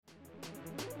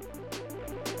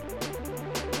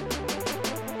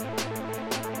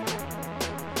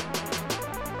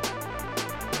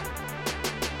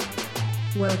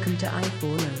Welcome to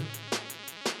iFollow.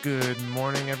 Good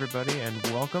morning, everybody, and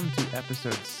welcome to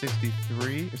episode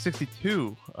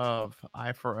 62 of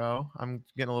I4O. I'm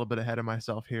getting a little bit ahead of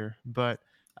myself here, but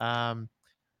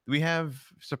we have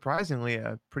surprisingly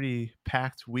a pretty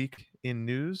packed week in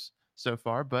news so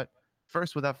far. But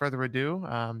first, without further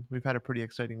ado, we've had a pretty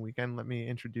exciting weekend. Let me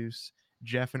introduce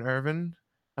Jeff and Irvin.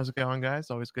 How's it going,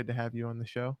 guys? Always good to have you on the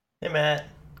show. Hey Matt,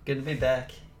 good to be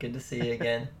back. Good to see you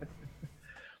again.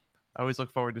 I always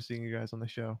look forward to seeing you guys on the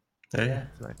show. Hey. Yeah,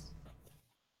 It's nice.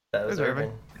 that was There's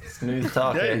Irvin. Smooth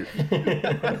talker.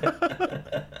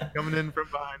 Coming in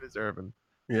from behind is Irvin.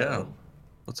 Yeah.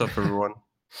 What's up, everyone?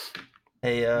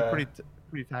 Hey, Pretty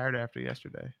tired after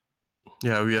yesterday.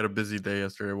 Yeah, we had a busy day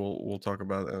yesterday. We'll talk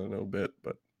about that in a little bit,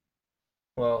 but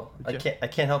well, I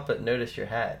can't help but notice your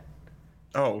hat.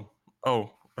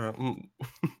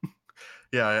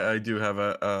 yeah, I do have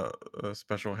a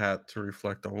special hat to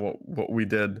reflect on what we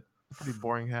did. Pretty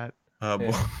boring hat.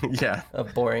 Yeah, A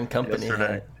boring company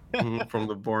yesterday. hat. From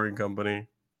the Boring Company.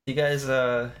 You guys,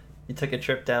 you took a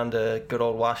trip down to good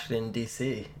old Washington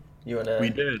D.C. We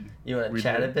did. You wanna We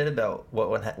chat did. a bit about what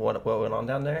went on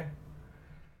down there?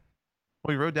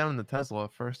 We rode down in the Tesla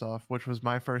first off, which was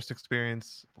my first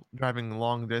experience driving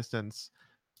long distance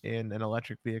in an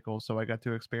electric vehicle. So I got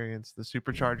to experience the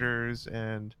superchargers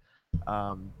and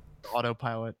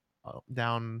autopilot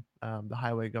down the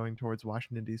highway going towards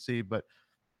Washington D.C. But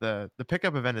the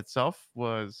pickup event itself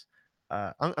was.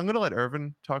 I'm going to let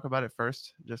Irvin talk about it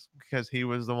first, just because he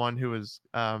was the one who was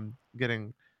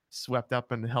getting swept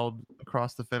up and held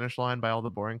across the finish line by all the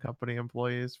Boring Company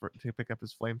employees to pick up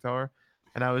his flamethrower.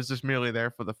 And I was just merely there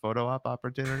for the photo op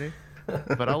opportunity.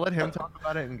 But I'll let him talk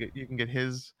about it, and you can get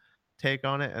his take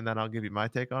on it, and then I'll give you my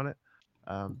take on it.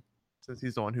 Since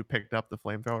he's the one who picked up the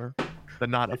flamethrower,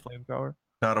 not a flamethrower.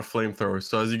 Not a flamethrower.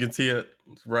 So as you can see,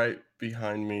 it's right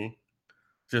behind me,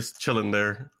 just chilling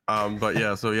there. But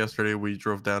yeah, so yesterday we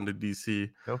drove down to DC.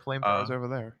 No flamethrowers over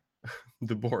there.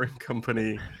 The Boring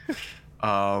Company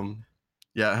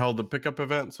held a pickup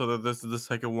event. So that this is the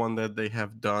second one that they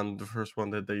have done. The first one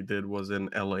that they did was in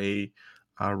LA,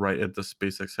 right at the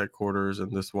SpaceX headquarters,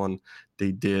 and this one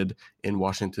they did in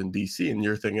Washington DC. And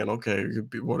you're thinking, okay,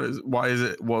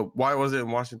 why was it in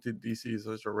Washington DC,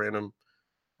 such a random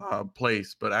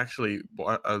place? But actually,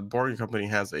 Boring Company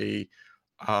has a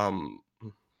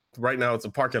right now it's a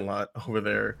parking lot over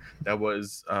there that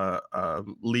was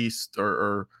leased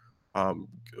or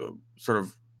sort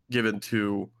of given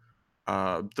to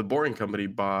the Boring Company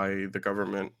by the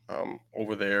government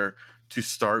over there to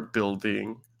start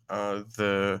building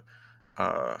the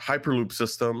Hyperloop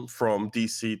system from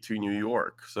DC to New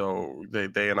York. So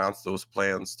they announced those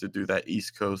plans to do that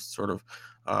East Coast sort of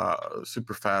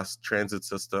super fast transit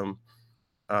system,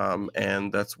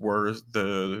 and that's where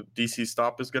the DC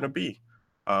stop is going to be.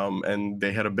 And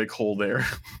they had a big hole there.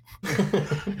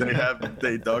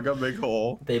 They dug a big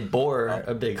hole. They bore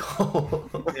a big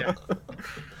hole. Yeah.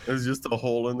 It was just a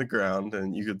hole in the ground,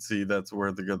 and you could see that's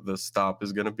where the stop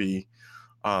is going to be.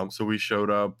 So we showed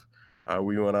up.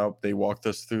 We went up. They walked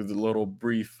us through the little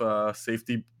brief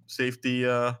safety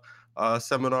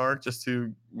seminar just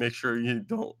to make sure you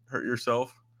don't hurt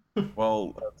yourself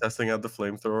while testing out the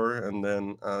flamethrower. And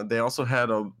then they also had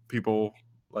people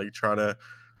like trying to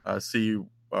see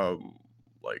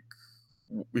like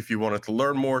if you wanted to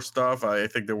learn more stuff. I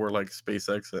think there were like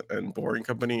SpaceX and Boring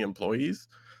Company employees,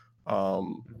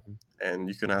 and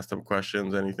you can ask them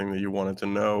questions, anything that you wanted to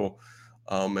know,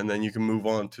 and then you can move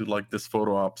on to like this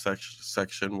photo op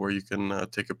section where you can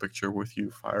take a picture with you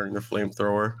firing the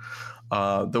flamethrower.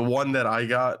 The one that I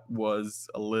got was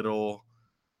a little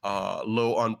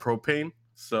low on propane.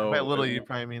 So by little, you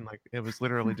probably mean like it was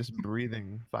literally just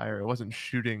breathing fire. It wasn't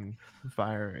shooting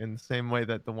fire in the same way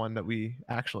that the one that we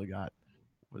actually got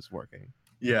was working.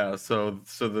 Yeah, so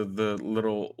the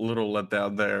little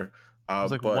letdown there. It was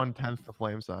like 1/10 the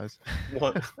flame size.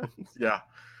 Yeah.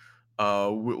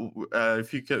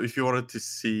 If you wanted to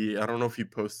see, I don't know if you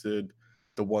posted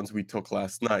the ones we took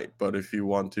last night, but if you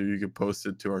want to, you can post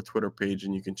it to our Twitter page,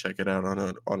 and you can check it out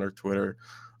on our Twitter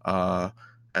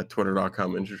at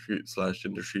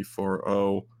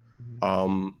twitter.com/industry40.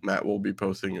 Matt will be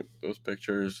posting those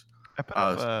pictures. I put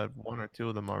up one or two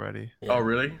of them already. Yeah. Oh,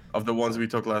 really? Of the ones we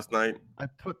took last night? I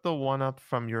put the one up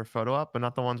from your photo up, but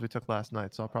not the ones we took last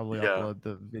night. So I'll probably Yeah. upload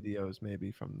the videos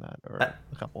maybe from that, or a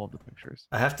couple of the pictures.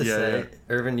 I have to Yeah, say, yeah.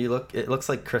 Irvin, it looks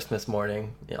like Christmas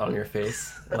morning on your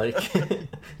face. Like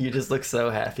you just look so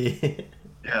happy.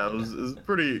 Yeah, it was a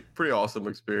pretty awesome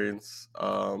experience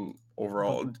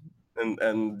overall,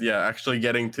 and yeah, actually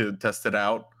getting to test it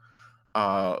out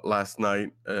last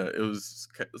night, it was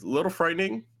a little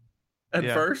frightening at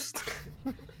Yeah. first.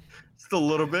 just a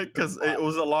little bit because it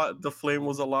was a lot. The flame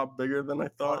was a lot bigger than I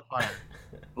thought.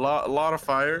 A lot of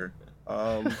fire.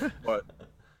 But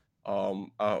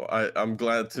I'm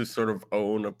glad to sort of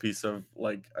own a piece of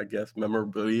like I guess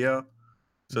memorabilia,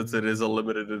 since it is a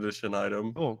limited edition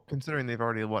item. Well, considering they've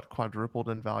already quadrupled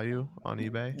in value on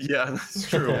eBay, Yeah, that's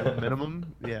true. at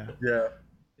minimum. Yeah,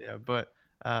 Yeah. But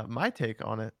my take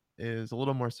on it is a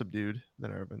little more subdued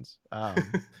than Urban's.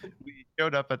 We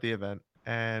showed up at the event,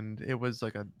 and it was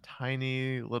like a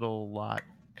tiny little lot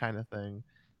kind of thing,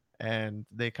 and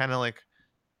they kind of like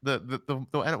the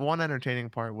one entertaining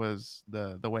part was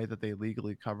the way that they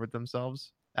legally covered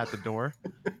themselves at the door.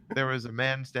 There was a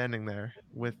man standing there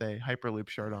with a Hyperloop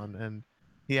shirt on, and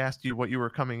he asked you what you were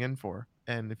coming in for,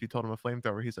 and if you told him a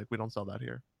flamethrower, he's like, "We don't sell that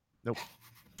here." Nope.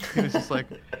 He was just like,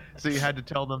 so you had to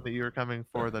tell them that you were coming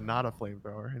for the not a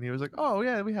flamethrower, and he was like, "Oh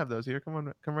yeah, we have those here. Come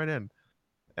on, come right in."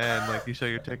 And like you show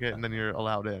your ticket, and then you're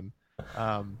allowed in.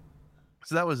 So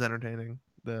that was entertaining,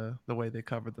 the way they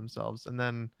covered themselves, and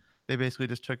then they basically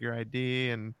just took your ID,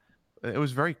 and it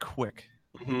was very quick.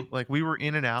 Mhm. Like we were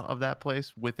in and out of that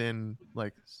place within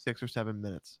like 6 or 7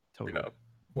 minutes total. Yeah.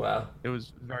 Wow. It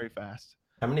was very fast.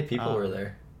 How many people were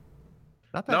there?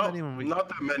 Not that many when we. Not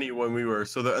that many when we were.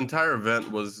 So the entire event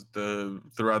was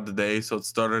throughout the day. So it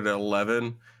started at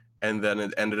 11, and then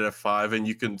it ended at 5. And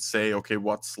you can say, okay,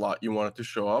 what slot you wanted to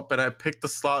show up. And I picked the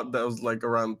slot that was like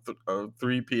around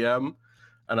 3 p.m.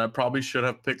 And I probably should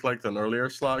have picked like an earlier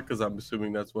slot because I'm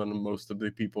assuming that's when most of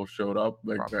the people showed up,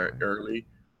 like very early.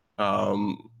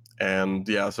 And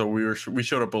yeah, so we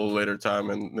showed up a little later time,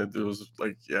 and it was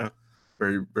like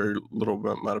very very little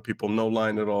amount of people, no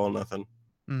line at all, nothing.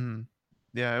 Mm-hmm.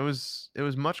 Yeah, it was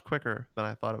much quicker than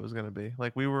I thought it was gonna be.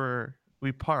 Like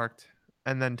we parked,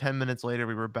 and then 10 minutes later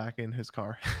we were back in his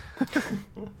car.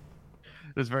 It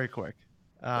was very quick.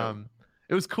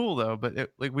 It was cool though,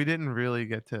 but we didn't really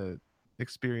get to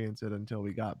experience it until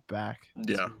we got back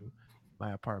to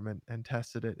my apartment and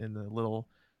tested it in the little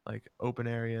like open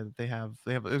area that they have.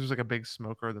 There's like a big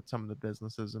smoker that some of the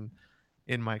businesses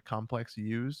in my complex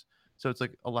use. So it's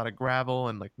like a lot of gravel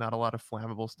and like not a lot of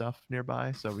flammable stuff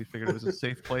nearby. So we figured it was a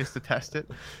safe place to test it.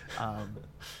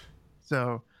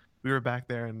 So we were back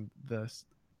there, and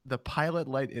the pilot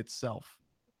light itself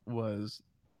was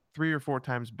 3 or 4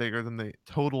 times bigger than the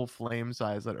total flame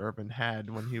size that Urban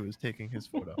had when he was taking his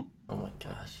photo. Oh my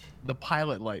gosh. The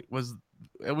pilot light was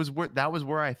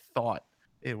where I thought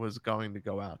it was going to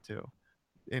go out to,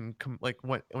 like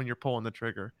when you're pulling the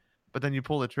trigger. But then you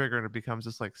pull the trigger and it becomes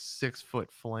this like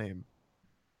 6-foot flame.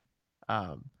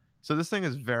 So this thing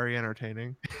is very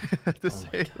entertaining, to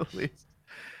say the least.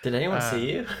 Did anyone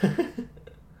see you?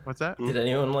 What's that? Did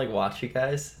anyone like watch you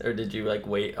guys, or did you like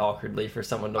wait awkwardly for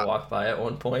someone to walk by at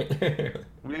one point?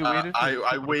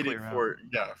 I waited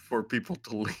for people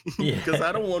to leave because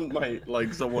I don't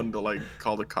want someone to like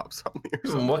call the cops on me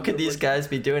or something. What could these guys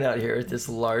be doing out here with this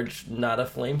large, not a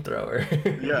flamethrower?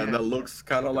 That looks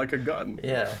kind of like a gun.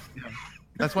 Yeah.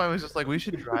 That's why I was just like, we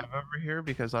should drive over here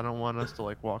because I don't want us to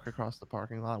like walk across the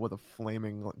parking lot with a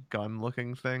flaming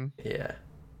gun-looking thing. Yeah.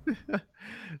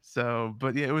 So,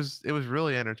 but yeah, it was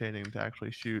really entertaining to actually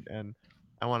shoot, and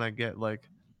I want to get like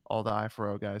all the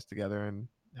I4O guys together and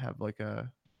have like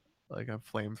a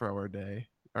flamethrower day,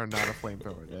 or not a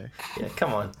flamethrower day. Yeah,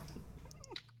 come on.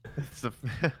 So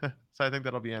I think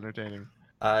that'll be entertaining.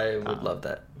 I would love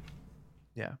that.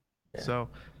 Yeah. So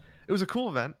it was a cool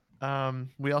event.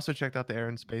 We also checked out the Air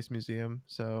and Space Museum,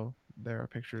 so there are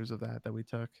pictures of that we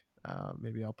took.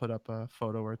 Maybe I'll put up a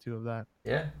photo or two of that.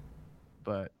 Yeah.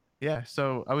 But yeah,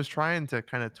 so I was trying to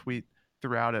kind of tweet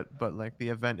throughout it, but like the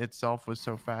event itself was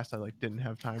so fast I like didn't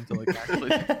have time to like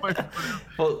actually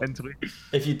and tweet.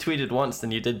 If you tweeted once, then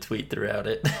you did tweet throughout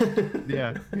it.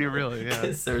 Yeah, you really, yeah.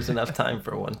 Because there was enough time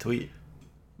for one tweet.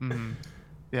 Mm-hmm.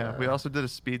 Yeah, we also did a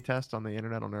speed test on the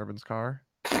internet on Urban's car.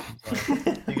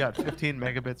 He got 15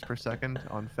 megabits per second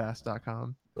on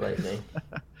fast.com. Lightning.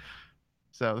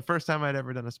 So the first time I'd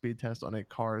ever done a speed test on a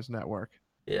car's network.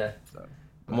 Yeah.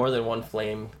 More than one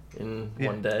flame in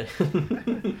one day.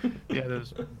 Yeah,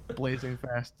 those blazing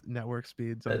fast network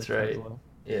speeds. That's right.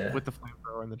 Yeah. With the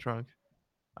flamethrower in the trunk.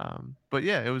 But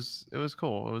yeah, it was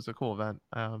cool. It was a cool event.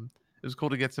 It was cool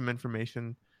to get some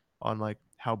information on like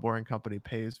how Boring Company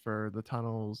pays for the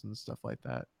tunnels and stuff like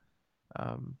that.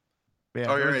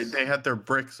 Yeah, you're right. They had their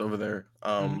bricks over there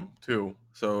too.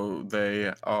 So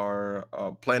they are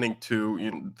planning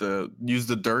to use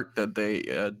the dirt that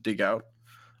they dig out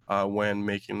when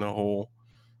making the hole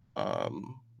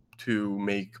to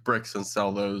make bricks and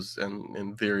sell those. And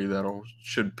in theory,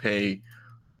 should pay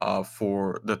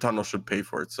for the tunnel should pay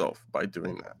for itself by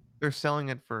doing that. They're selling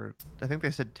it for, I think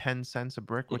they said 10 cents a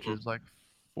brick, which is like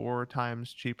 4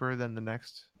 times cheaper than the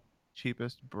next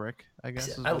cheapest brick, I guess,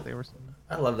 See, is what they were saying.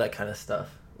 I love that kind of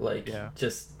stuff. Like Yeah.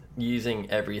 just using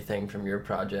everything from your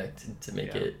project to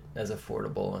make Yeah. it as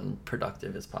affordable and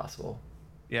productive as possible.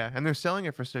 Yeah, and they're selling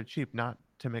it for so cheap, not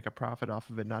to make a profit off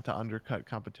of it, not to undercut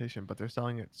competition, but they're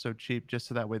selling it so cheap just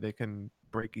so that way they can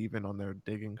break even on their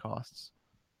digging costs.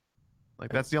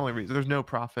 Like that's the only reason. There's no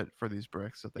profit for these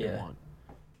bricks that they Yeah. want.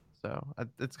 So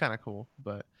it's kind of cool.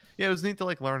 But yeah, it was neat to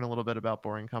like learn a little bit about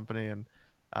Boring Company and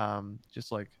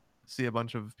just like see a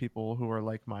bunch of people who are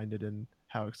like-minded and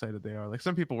how excited they are. Like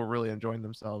some people were really enjoying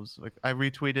themselves. Like I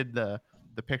retweeted the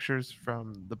pictures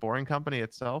from the Boring Company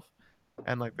itself,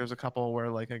 and like there's a couple where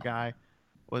like a guy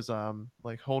was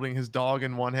like holding his dog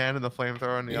in one hand and the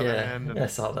flamethrower in the other Yeah, hand, I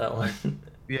and saw that like one.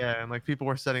 yeah, and like people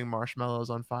were setting marshmallows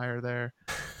on fire there.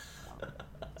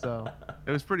 So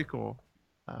it was pretty cool.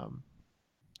 Um,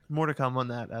 more to come on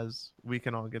that as we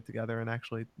can all get together and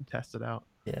actually test it out.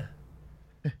 Yeah.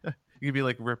 You could be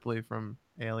like Ripley from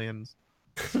Aliens.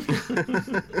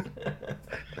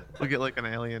 We'll get like an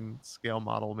alien scale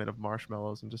model made of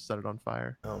marshmallows and just set it on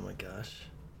fire. Oh my gosh.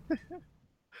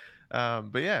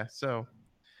 But yeah, so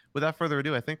without further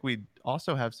ado, I think we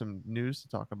also have some news to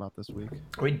talk about this week.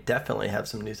 We definitely have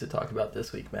some news to talk about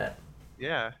this week, Matt.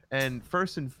 Yeah, and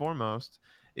first and foremost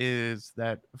is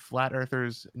that flat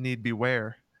earthers need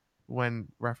beware when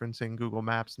referencing Google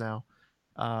Maps now.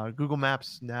 Google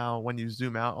Maps now, when you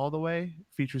zoom out all the way,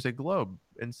 features a globe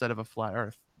instead of a flat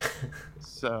earth.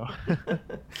 So,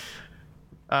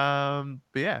 but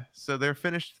yeah, so they're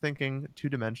finished thinking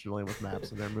two-dimensionally with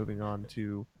maps, and they're moving on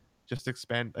to just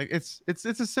expand. Like it's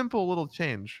a simple little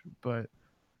change, but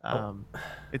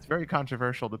it's very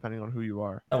controversial depending on who you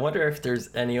are. I wonder if there's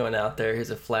anyone out there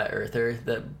who's a flat earther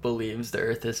that believes the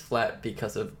earth is flat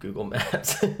because of Google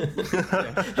Maps.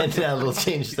 And now they'll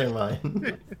change their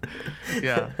mind.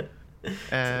 Yeah.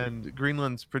 And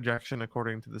Greenland's projection,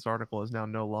 according to this article, is now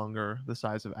no longer the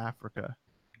size of Africa,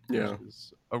 Yeah. which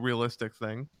is a realistic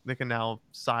thing. They can now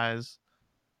size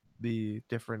the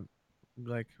different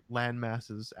like land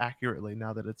masses accurately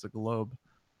now that it's a globe.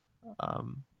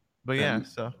 But yeah, And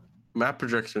so map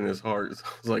projection is hard. It's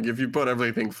like if you put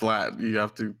everything flat, you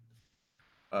have to.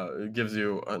 It gives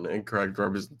you an incorrect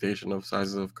representation of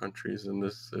sizes of countries, and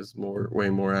this is way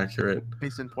more accurate.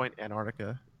 case in point,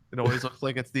 Antarctica. It always looks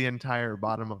like it's the entire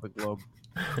bottom of the globe,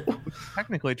 which is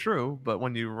technically true, but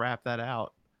when you wrap that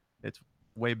out, it's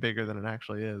way bigger than it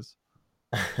actually is.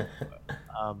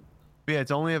 But yeah,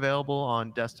 it's only available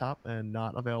on desktop and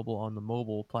not available on the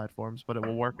mobile platforms, but it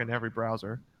will work in every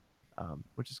browser,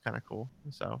 which is kind of cool.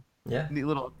 So, Yeah. neat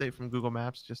little update from Google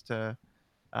Maps just to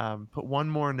put one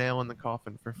more nail in the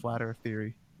coffin for flat Earth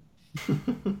theory.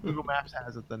 Google Maps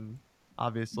has it, then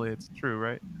obviously it's true,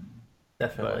 right?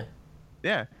 Definitely.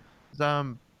 Yeah.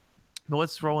 But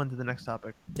let's roll into the next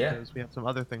topic Yeah. because we have some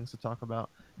other things to talk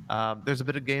about. There's a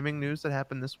bit of gaming news that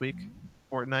happened this week.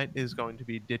 Fortnite is going to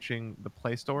be ditching the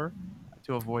Play Store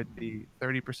to avoid the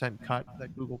 30% cut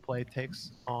that Google Play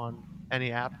takes on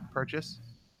any app purchase.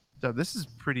 So this is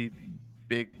pretty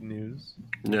big news,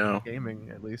 Yeah. gaming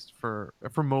at least for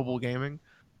mobile gaming,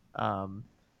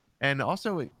 and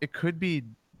also it could be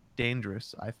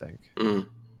dangerous. I think Mm.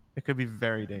 it could be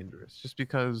very dangerous just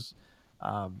because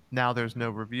now there's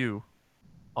no review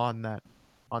on that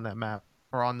map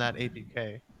or on that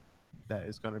APK that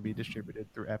is going to be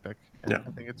distributed through Epic, and Yeah.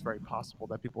 I think it's very possible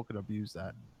that people could abuse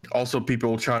that. Also,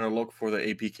 people trying to look for the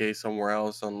APK somewhere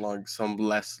else on like some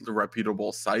less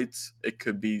reputable sites. It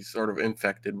could be sort of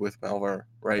infected with malware,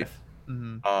 right?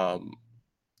 Mm-hmm.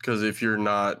 Because if you're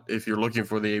looking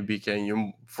for the APK and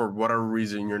you, for whatever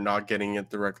reason, you're not getting it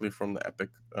directly from the Epic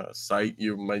site,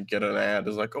 you might get an ad.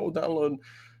 It's like, oh, download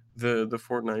the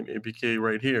Fortnite APK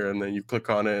right here, and then you click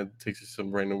on it, it takes you to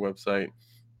some random website.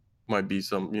 Might be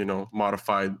some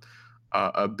modified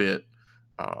a bit.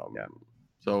 Yeah.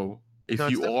 So if No,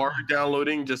 it's you are definitely-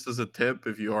 downloading, just as a tip,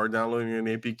 if you are downloading an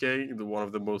APK, one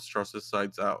of the most trusted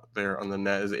sites out there on the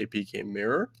net is APK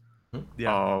Mirror.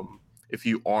 Yeah. If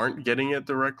you aren't getting it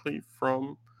directly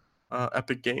from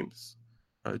Epic Games,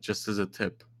 just as a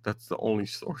tip, that's the only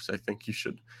source I think you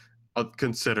should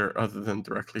consider other than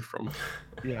directly from.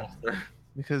 Yeah.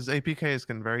 Because APKs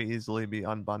can very easily be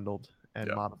unbundled and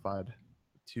Yeah. modified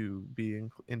to be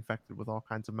infected with all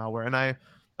kinds of malware. And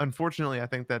unfortunately, I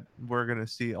think that we're going to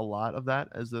see a lot of that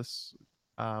as this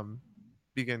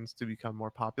begins to become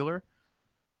more popular.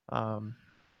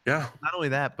 Yeah. Not only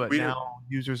that, but We- now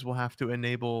users will have to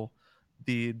enable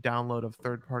the download of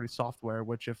third-party software,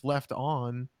 which, if left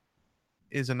on,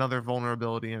 is another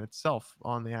vulnerability in itself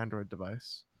on the Android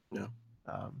device. Yeah.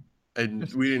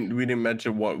 And we didn't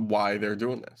mention why they're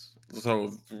doing this. So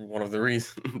one of the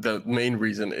the main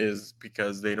reason is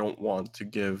because they don't want to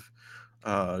give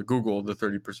Google the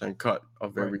 30% cut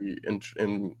of Right. every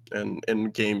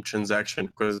in-game transaction,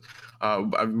 because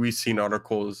we've seen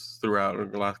articles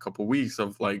throughout the last couple of weeks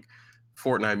of like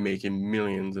Fortnite making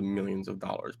millions and millions of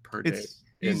dollars per day. It's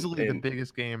easily the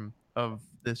biggest game of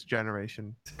this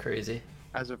generation It's crazy.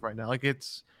 as of right now. Like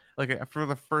it's like for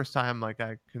the first time, like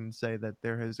I can say that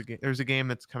there's a game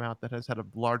that's come out that has had a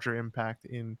larger impact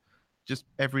in just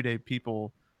everyday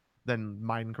people than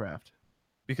Minecraft.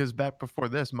 Because back before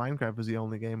this, Minecraft was the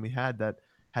only game we had that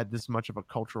had this much of a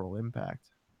cultural impact.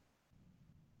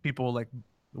 People like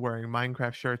wearing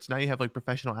Minecraft shirts. Now you have like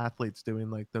professional athletes doing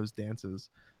like those dances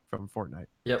from Fortnite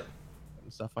Yep.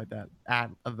 and stuff like that at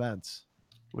events,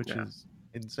 which Yeah. is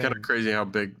It's insane. kind of crazy how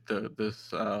big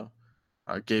this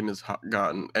game has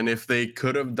gotten. And if they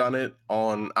could have done it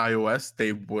on iOS,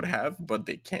 they would have, but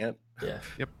they can't. Yeah.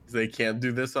 They can't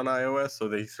do this on iOS, so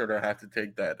they sort of have to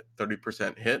take that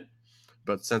 30% hit.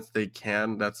 But since they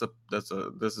can, this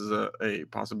is a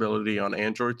possibility on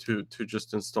Android to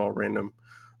just install random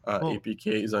Well,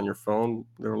 APKs on your phone.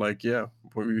 They're like, yeah,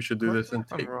 we should do correct this me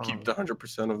and if I'm wrong, keep the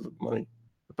 100% of the money.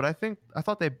 but I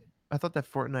thought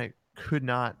that Fortnite could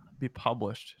not be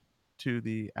published to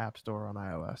the App Store on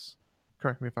iOS.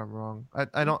 Correct me if I'm wrong.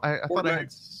 I don't I thought I Fortnite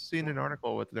had seen an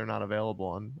article with they're not available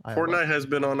on iOS. Fortnite has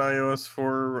been on iOS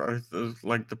for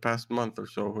like the past month or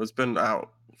so. It's been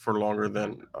out for longer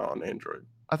than on Android.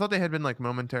 I thought they had been like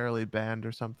momentarily banned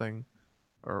or something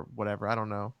or whatever. I don't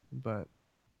know, but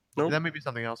Nope. that may be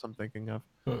something else I'm thinking of.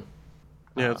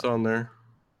 Yeah, it's on there.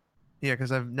 Yeah,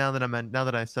 because now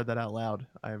that I said that out loud,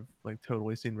 I've like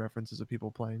totally seen references of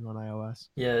people playing on iOS.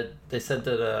 Yeah, they said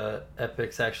that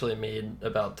Epic's actually made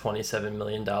about $27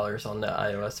 million on the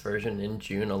iOS version in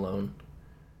June alone.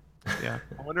 Yeah,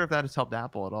 I wonder if that has helped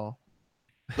Apple at all.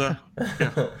 Yeah.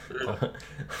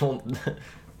 Well,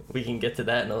 we can get to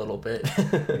that in a little bit.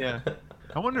 Yeah.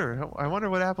 I wonder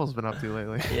what Apple's been up to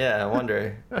lately. Yeah, I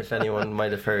wonder if anyone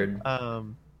might have heard.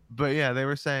 But yeah, they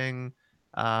were saying,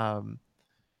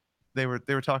 they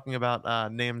were talking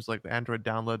about names like Android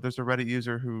download. There's a Reddit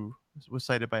user who was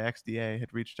cited by XDA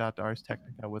had reached out to Ars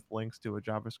Technica with links to a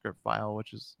JavaScript file,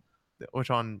 which is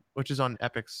on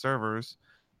Epic's servers.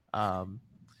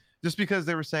 Just because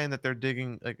they were saying that they're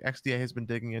digging, like XDA has been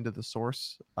digging into the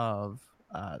source of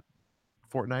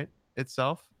Fortnite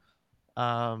itself.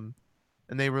 And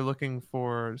they were looking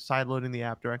for sideloading the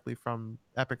app directly from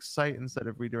Epic's site instead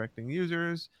of redirecting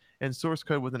users, and source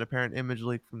code with an apparent image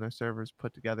leak from their servers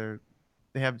put together.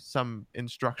 They have some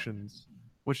instructions,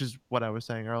 which is what I was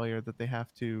saying earlier, that they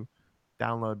have to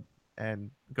download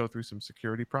and go through some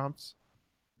security prompts.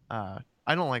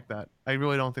 I don't like that. I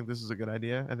really don't think this is a good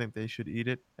idea. I think they should eat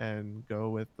it and go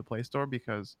with the Play Store,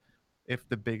 because if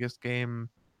the biggest game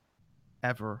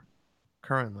ever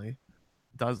currently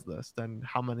does this, then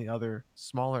how many other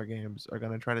smaller games are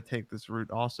going to try to take this route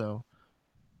also?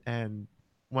 And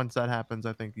once that happens,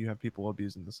 I think you have people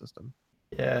abusing the system.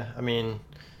 Yeah, I mean,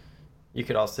 you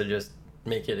could also just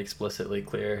make it explicitly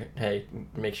clear, hey,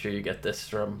 make sure you get this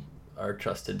from our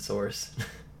trusted source.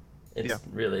 It's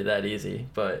really that easy,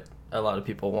 but a lot of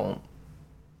people won't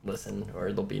listen,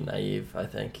 or they'll be naive, I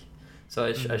think. So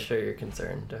I share your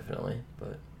concern, definitely,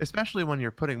 but especially when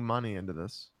you're putting money into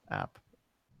this app.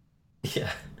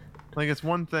 yeah. Like, it's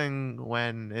one thing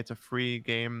when it's a free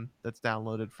game that's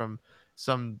downloaded from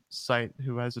some site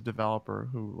who has a developer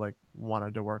who like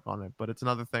wanted to work on it, but it's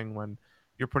another thing when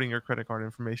you're putting your credit card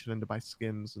information in to buy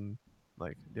skins and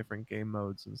like different game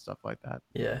modes and stuff like that.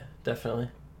 Yeah, definitely.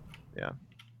 Yeah.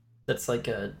 That's like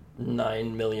a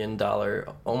 $9 million,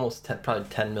 almost probably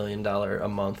 $10 million a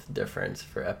month difference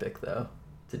for Epic, though,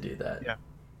 to do that. Yeah.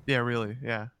 Yeah, really.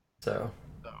 Yeah. So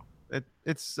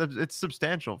It's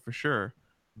substantial for sure,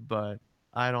 but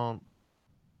I don't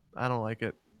like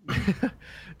it.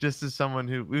 Just as someone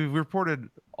who we've reported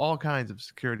all kinds of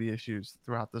security issues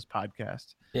throughout this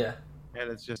podcast. yeah. And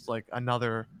it's just like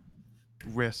another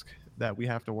risk that we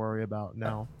have to worry about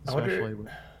now, I wonder, especially with,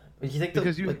 you think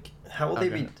because like, how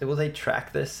will will they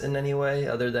track this in any way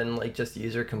other than like just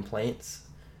user complaints?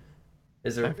 I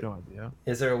have no idea.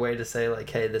 Is there a way to say like,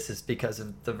 hey, this is because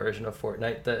of the version of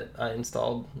Fortnite that I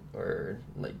installed, or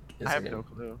like? I have no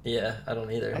clue. Yeah, I don't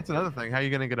either. That's another thing. How are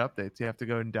you going to get updates? You have to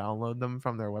go and download them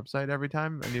from their website every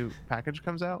time a new package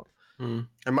comes out.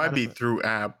 It might be through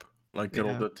app. Like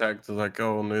it'll Yeah. detect like,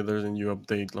 oh no, there's a new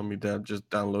update. Let me just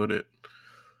download it.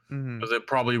 Mhm. Because it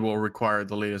probably will require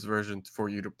the latest version for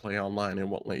you to play online. It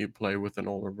won't let you play with an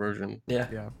older version. Yeah.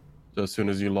 Yeah. So as soon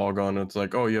as you log on, it's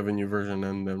like, oh, you have a new version,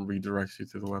 and then redirects you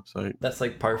to the website. That's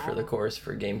like par for the course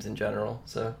for games in general.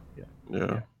 So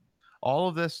Yeah. All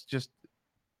of this just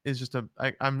is just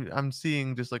I'm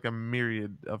seeing just like a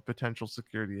myriad of potential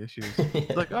security issues.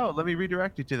 It's like, oh, let me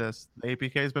redirect you to this. The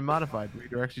APK has been modified.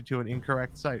 Redirects you to an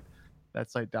incorrect site. That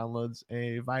site downloads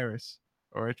a virus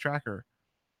or a tracker,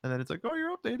 and then it's like, oh,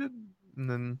 you're updated, and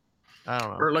then I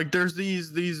don't know. Or like there's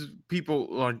these people,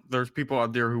 like there's people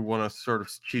out there who want to sort of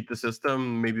cheat the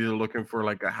system. Maybe they're looking for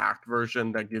like a hacked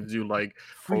version that gives you like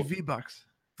Free V-Bucks.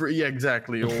 yeah,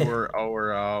 exactly, or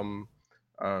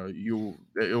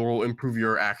it will improve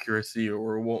your accuracy,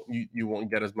 or you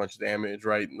won't get as much damage,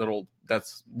 right?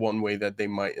 That's one way that they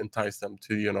might entice them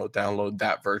to download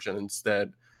that version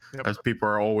instead. Yep. As people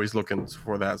are always looking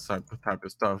for that type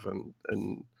of stuff, and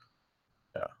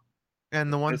yeah.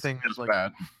 And the one thing is, like,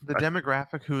 bad. The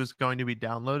demographic who is going to be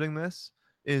downloading this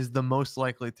is the most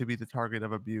likely to be the target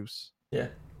of abuse. Yeah.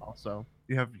 Also,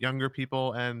 you have younger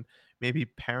people and maybe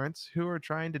parents who are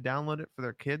trying to download it for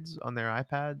their kids on their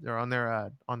iPad or on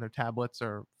their tablets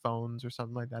or phones or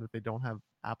something like that if they don't have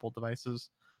Apple devices.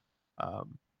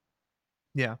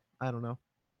 Yeah, I don't know.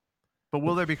 But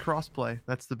will there be crossplay?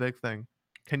 That's the big thing.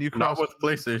 Can you cross? Not with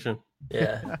PlayStation.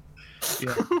 Yeah.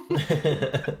 Yeah.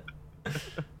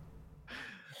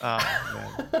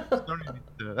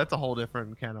 Man. That's a whole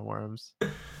different can of worms.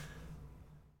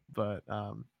 But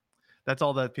that's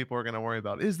all that people are going to worry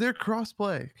about. Is there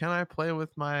crossplay? Can I play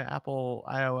with my Apple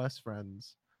iOS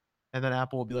friends? And then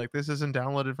Apple will be like, this isn't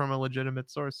downloaded from a legitimate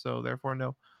source, so therefore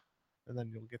no. And then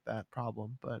you'll get that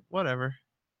problem. But whatever.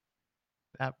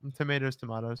 Tomatoes.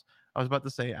 I was about to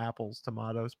say apples,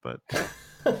 tomatoes, but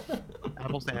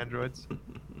apples to androids.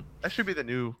 That should be the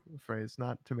new phrase,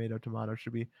 not tomato.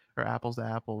 Should be, or apples to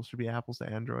apples. Should be apples to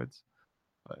androids.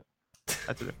 But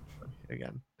that's a different story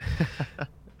again.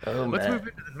 Oh, let's man. move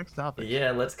into the next topic. Yeah,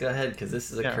 let's go ahead because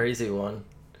this is a crazy one.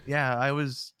 Yeah,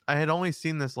 I had only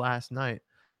seen this last night,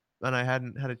 and I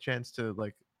hadn't had a chance to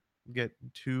like get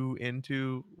too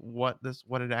into what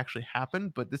had actually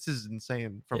happened. But this is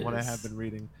insane from what I have been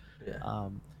reading. Yeah.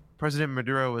 President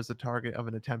Maduro was the target of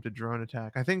an attempted drone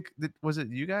attack. I think was it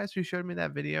you guys who showed me that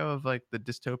video of like the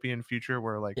dystopian future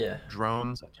where like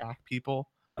drones attack people?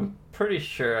 I'm pretty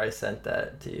sure I sent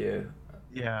that to you.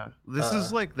 Yeah, this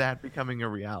is like that becoming a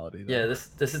reality, though. Yeah,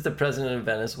 this is the president of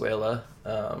Venezuela,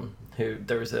 who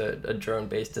there was a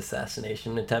drone-based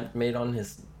assassination attempt made on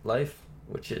his life,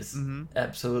 which is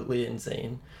absolutely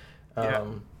insane.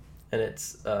 And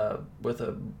it's with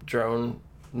a drone,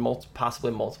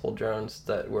 possibly multiple drones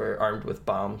that were armed with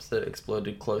bombs that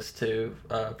exploded close to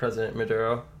President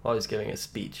Maduro while he was giving a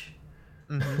speech.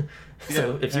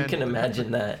 So if you can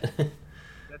imagine that.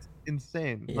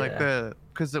 Insane. Like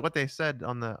because what they said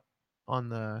on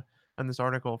this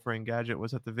article for Engadget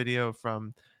was that the video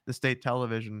from the state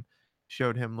television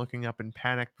showed him looking up in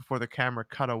panic before the camera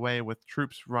cut away with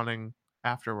troops running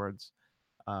afterwards.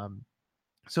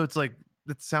 So it's like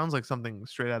it sounds like something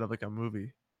straight out of like a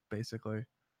movie, basically.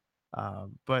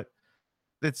 But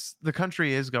the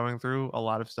country is going through a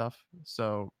lot of stuff,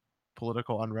 so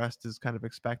political unrest is kind of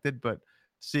expected. But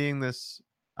seeing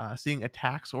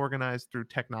attacks organized through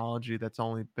technology that's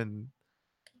only been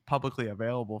publicly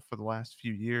available for the last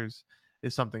few years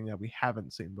is something that we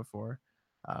haven't seen before.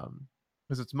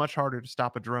 Because it's much harder to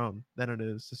stop a drone than it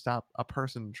is to stop a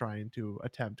person trying to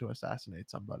attempt to assassinate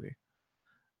somebody.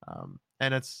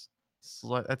 And it's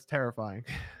terrifying.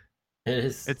 It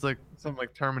is. It's like some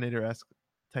like Terminator-esque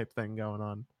type thing going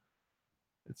on.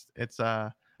 It's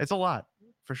a lot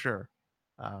for sure.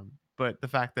 But the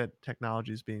fact that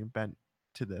technology is being bent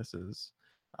to this is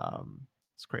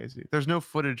it's crazy. There's no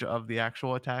footage of the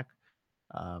actual attack,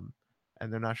 and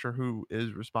they're not sure who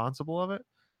is responsible of it.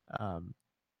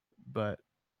 But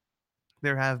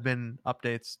there have been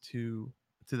updates to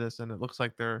this, and it looks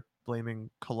like they're blaming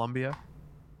Colombia,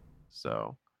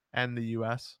 and the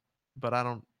U.S. But I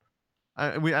don't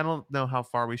know how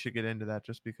far we should get into that,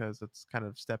 just because it's kind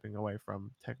of stepping away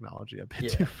from technology a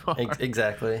bit too far.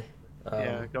 Exactly.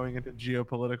 Going into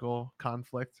geopolitical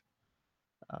conflict.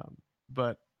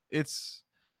 But it's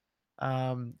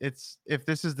if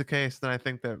this is the case, then I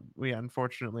think that we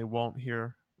unfortunately won't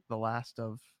hear the last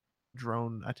of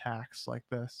drone attacks like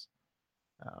this.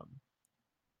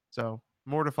 So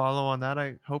more to follow on that.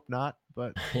 I hope not,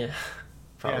 but yeah,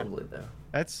 probably though.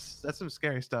 That's some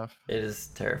scary stuff. It is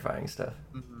terrifying stuff.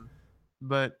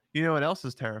 But you know what else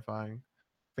is terrifying?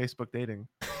 Facebook dating.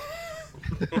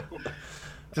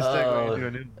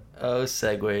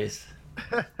 Segues.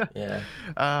 Yeah.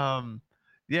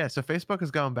 Yeah, so Facebook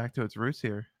is going back to its roots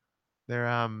here. They're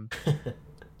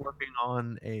working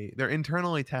on they're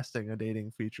internally testing a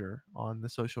dating feature on the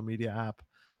social media app.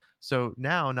 So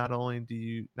now not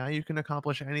only now you can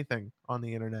accomplish anything on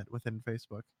the internet within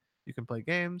Facebook. You can play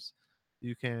games,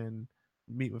 you can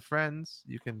meet with friends,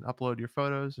 you can upload your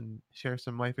photos and share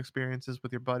some life experiences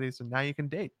with your buddies, and now you can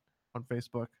date on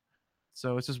Facebook.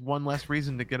 So it's just one less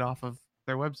reason to get off of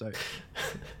their website.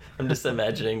 I'm just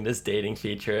imagining this dating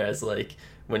feature as like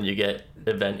when you get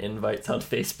event invites on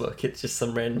Facebook, it's just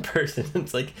some random person.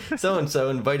 It's like, so and so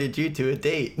invited you to a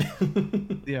date.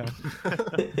 Yeah.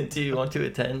 Do you want to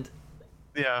attend?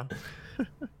 Yeah.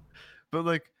 But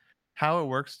like how it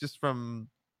works just from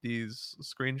these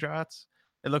screenshots,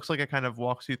 it looks like it kind of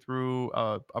walks you through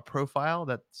a profile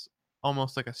that's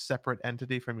almost like a separate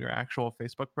entity from your actual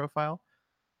Facebook profile.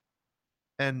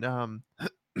 And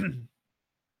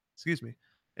excuse me,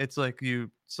 it's like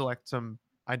you select some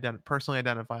personally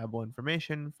identifiable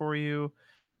information for you,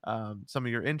 some of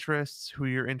your interests, who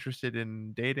you're interested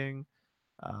in dating,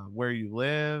 where you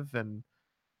live, and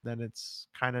then it's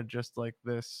kind of just like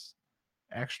this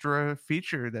extra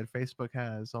feature that Facebook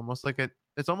has,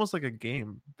 it's almost like a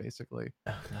game basically.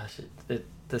 Oh gosh,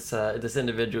 this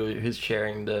individual who's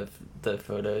sharing the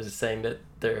photos is saying that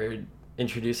they're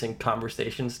introducing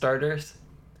conversation starters.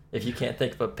 If you can't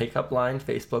think of a pickup line,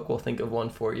 Facebook will think of one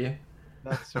for you.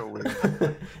 That's so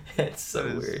weird. It's so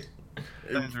weird.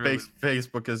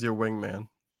 Facebook is your wingman.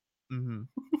 Mm-hmm.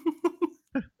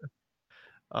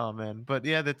 Oh man, but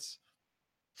yeah,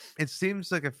 it seems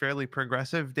like a fairly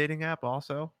progressive dating app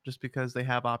also, just because they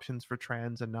have options for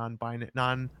trans and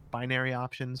non-binary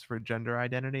options for gender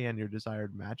identity and your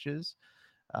desired matches.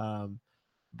 Um,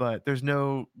 but there's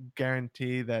no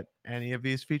guarantee that any of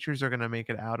these features are going to make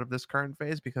it out of this current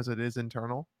phase because it is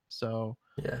internal. So,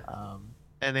 Yeah.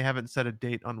 And they haven't set a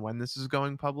date on when this is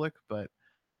going public, but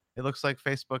it looks like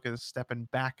Facebook is stepping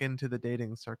back into the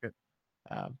dating circuit.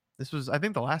 I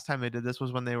think the last time they did this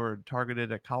was when they were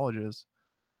targeted at colleges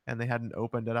and they hadn't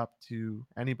opened it up to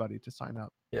anybody to sign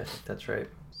up. Yeah, that's right.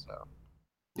 So,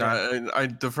 yeah.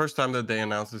 The first time that they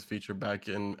announced this feature back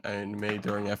in May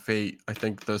during F8, I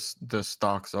think the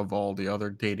stocks of all the other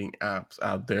dating apps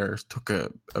out there took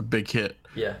a big hit.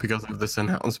 Yeah. Because of this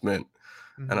announcement.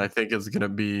 mm-hmm. And I think it's gonna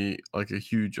be like a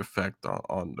huge effect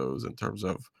on those in terms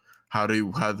of how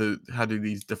do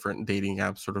these different dating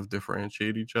apps sort of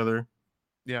differentiate each other.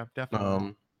 Yeah,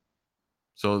 definitely.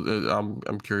 So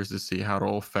I'm curious to see how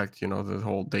it'll affect the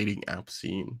whole dating app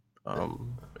scene.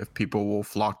 If people will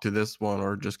flock to this one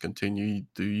or just continue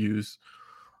to use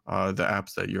the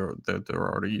apps that they're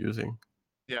already using.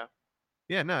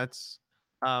 Yeah, no, it's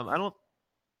I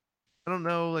don't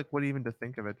know like what even to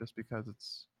think of it, just because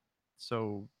it's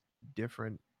so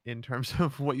different in terms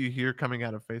of what you hear coming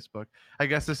out of Facebook. I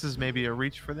guess this is maybe a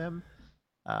reach for them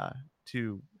uh,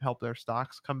 to help their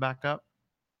stocks come back up.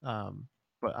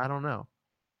 But I don't know.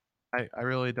 I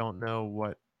really don't know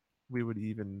what we would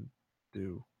even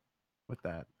do with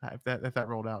that if that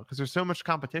rolled out, because there's so much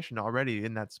competition already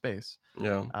in that space.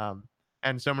 Yeah.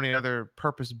 And so many other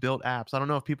purpose-built apps. I don't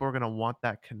know if people are going to want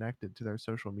that connected to their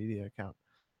social media account,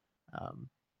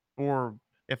 or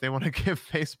if they want to give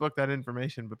Facebook that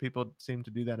information. But people seem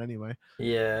to do that anyway.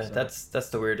 Yeah, So. that's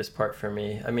the weirdest part for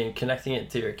me. I mean, connecting it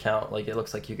to your account, like it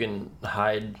looks like you can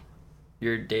hide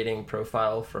your dating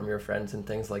profile from your friends and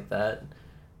things like that.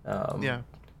 Yeah.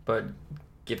 But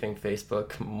giving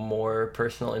Facebook more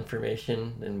personal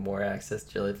information and more access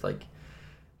to like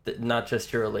not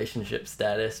just your relationship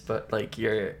status, but like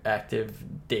your active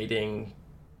dating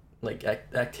like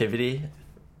activity.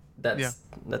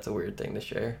 That's a weird thing to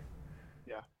share.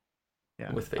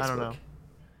 Yeah. With Facebook. I don't know.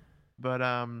 But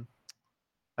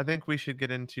I think we should get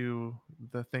into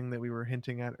the thing that we were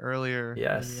hinting at earlier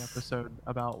in the episode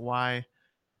about why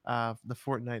the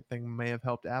Fortnite thing may have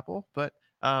helped Apple. But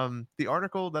the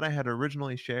article that I had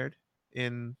originally shared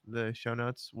in the show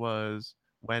notes was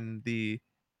when the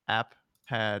app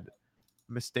had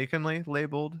mistakenly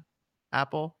labeled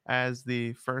Apple as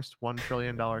the first $1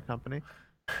 trillion company.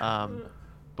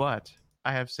 But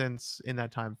I have since, in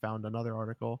that time, found another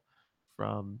article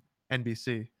from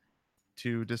NBC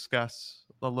to discuss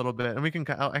a little bit, and I can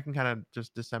kind of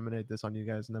just disseminate this on you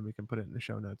guys, and then we can put it in the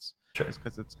show notes, just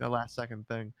because it's a last second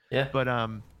thing. Yeah. But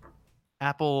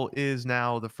Apple is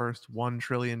now the first $1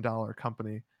 trillion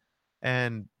company,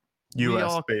 and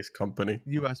U.S.-based company.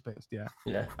 U.S.-based, yeah.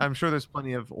 Yeah. I'm sure there's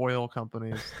plenty of oil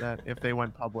companies that if they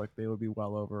went public, they would be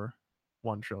well over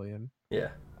 1 trillion. Yeah.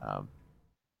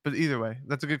 But either way,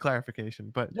 that's a good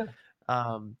clarification. But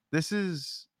this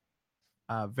is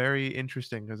very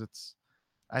interesting because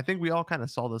I think we all kind of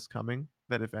saw this coming,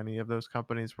 that if any of those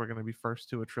companies were going to be first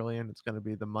to $1 trillion, it's going to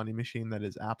be the money machine that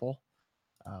is Apple.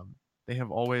 They have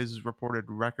always reported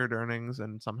record earnings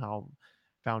and somehow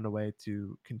found a way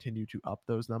to continue to up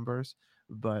those numbers.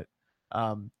 But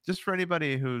just for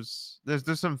anybody there's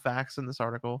some facts in this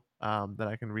article that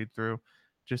I can read through,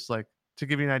 just like to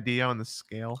give you an idea on the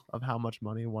scale of how much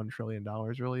money $1 trillion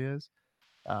really is.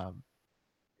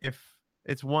 If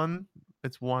it's a one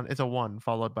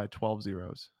followed by 12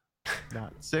 zeros,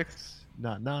 not 6,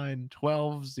 not 9,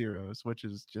 12 zeros, which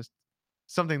is just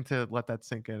something to let that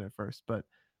sink in at first. But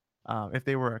if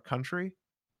they were a country,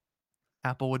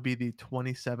 Apple would be the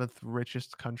 27th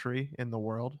richest country in the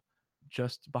world,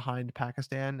 just behind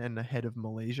Pakistan and ahead of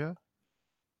Malaysia.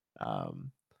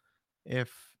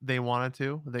 If they wanted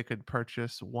to, they could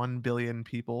purchase 1 billion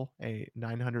people a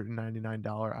 $999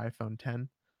 iPhone 10,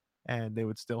 and they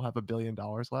would still have $1 billion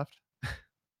left.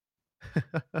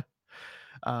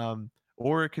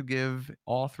 Or it could give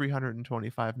all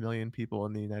 325 million people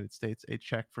in the United States a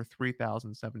check for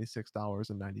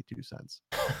 $3,076.92.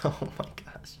 Oh my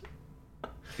gosh.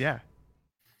 Yeah.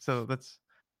 So that's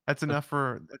enough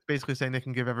for. That's basically saying they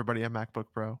can give everybody a MacBook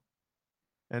Pro,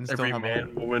 and still Every have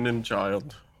man, woman, and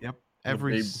child. Yep,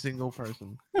 every single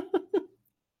person.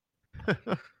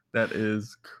 That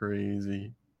is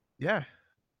crazy. Yeah.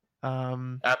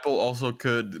 Apple also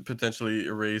could potentially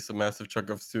erase a massive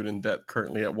chunk of student debt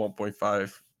currently at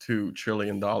 $1.52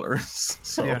 trillion.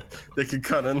 So Yeah. they could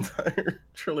cut an entire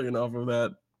trillion off of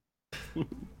that.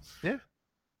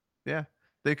 Yeah.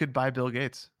 They could buy Bill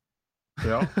Gates.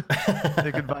 Yeah.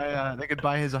 They could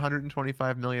buy his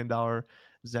 $125 million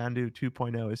Xanadu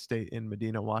 2.0 estate in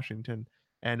Medina, Washington,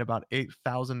 and about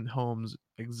 8,000 homes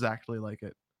exactly like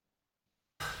it.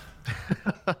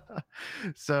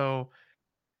 So,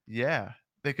 yeah,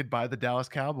 they could buy the Dallas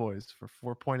Cowboys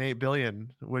for $4.8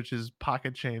 billion, which is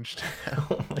pocket change.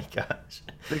 Oh my gosh.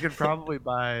 They could probably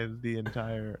buy the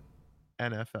entire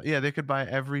NFL. Yeah, they could buy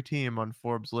every team on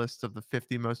Forbes' list of the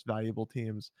 50 most valuable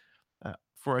teams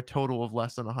for a total of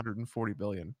less than 140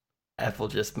 billion. Apple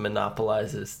just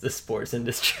monopolizes the sports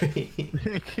industry.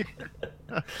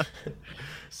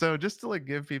 So just to like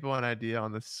give people an idea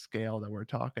on the scale that we're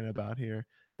talking about here,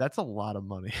 that's a lot of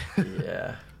money.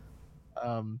 Yeah.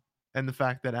 And the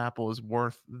fact that Apple is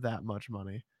worth that much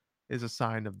money is a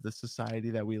sign of the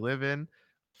society that we live in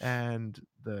and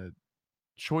the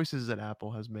choices that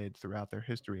Apple has made throughout their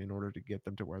history in order to get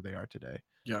them to where they are today.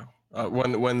 Yeah.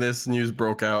 When this news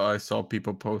broke out, I saw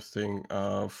people posting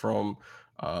from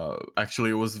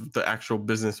actually it was the actual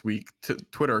Business Week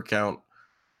Twitter account,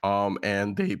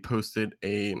 and they posted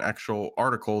an actual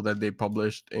article that they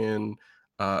published in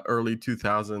early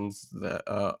 2000s that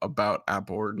about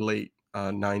Apple, or late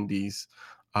 90s,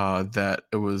 that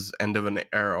it was end of an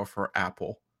era for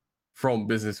Apple from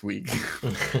Business Week.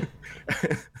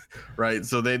 Right,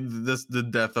 so the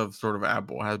death of sort of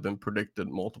Apple has been predicted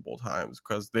multiple times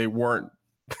because they weren't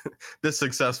this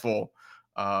successful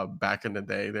back in the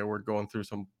day. They were going through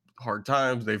some hard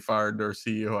times. They fired their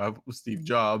CEO, Steve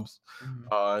Jobs,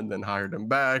 and then hired him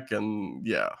back. And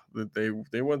yeah,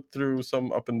 they went through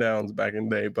some up and downs back in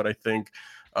the day. But I think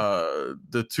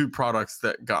the two products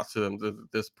that got to them at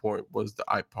this point was the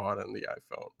iPod and the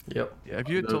iPhone. Yep. Yeah, if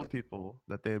you had told people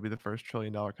that they would be the first $1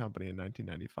 trillion company in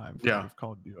 1995, they would have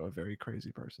called you a very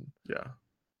crazy person. Yeah.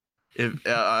 If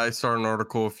I saw an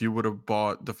article, if you would have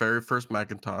bought the very first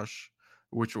Macintosh,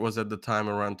 which was at the time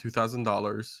around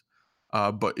 $2,000,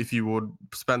 but if you would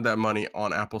spend that money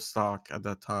on Apple stock at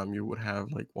that time, you would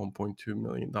have like $1.2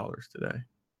 million today.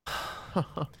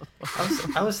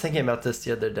 I was thinking about this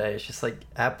the other day. It's just like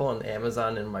Apple and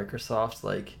Amazon and Microsoft,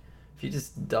 like if you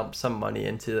just dump some money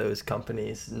into those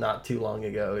companies not too long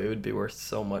ago, it would be worth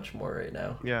so much more right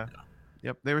now. Yeah.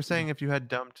 Yep. They were saying if you had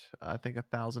dumped, I think,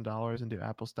 $1,000 into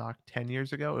Apple stock 10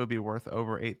 years ago, it would be worth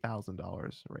over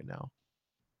 $8,000 right now.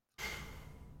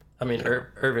 I mean,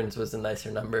 Irvin's was a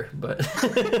nicer number, but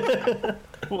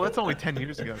well, that's only 10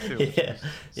 years ago too. Yeah,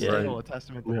 still a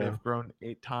testament that they've grown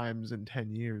 8 times in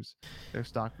 10 years their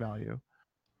stock value.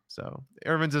 So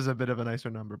Irvin's is a bit of a nicer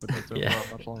number, but that's over a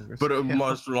much longer. But a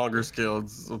much longer scale.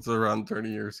 It's around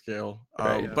 30-year scale.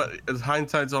 But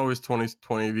hindsight's always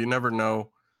 20/20. You never know.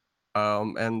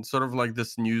 And sort of like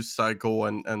this news cycle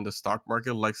and the stock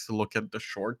market likes to look at the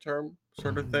short term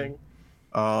sort of thing.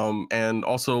 And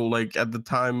also, like at the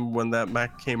time when that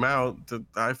Mac came out, the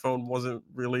iPhone wasn't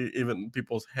really even in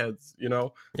people's heads, you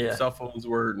know? Yeah. Cell phones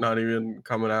were not even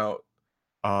coming out.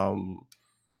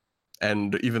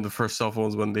 And even the first cell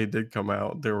phones, when they did come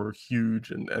out, they were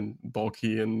huge and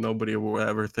bulky, and nobody would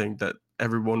ever think that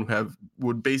everyone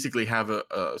would basically have a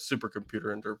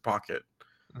supercomputer in their pocket,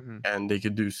 and they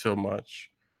could do so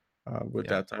much with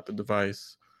that type of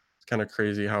device. It's kind of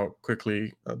crazy how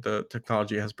quickly the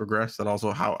technology has progressed, and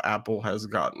also how Apple has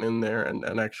gotten in there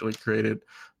and actually created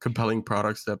compelling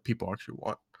products that people actually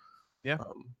want. Yeah.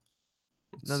 Um,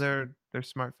 No, it's, their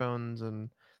smartphones and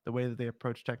the way that they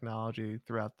approach technology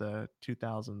throughout the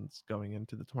 2000s going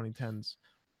into the 2010s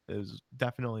is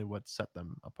definitely what set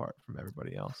them apart from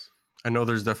everybody else. I know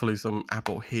there's definitely some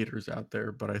Apple haters out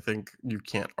there, but I think you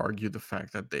can't argue the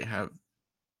fact that they have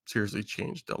seriously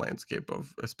changed the landscape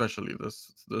of especially the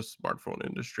smartphone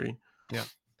industry. Yeah.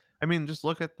 I mean, just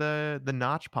look at the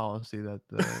notch policy that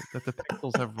the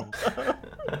Pixels have rolled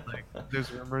out. Like,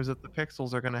 there's rumors that the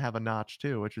Pixels are going to have a notch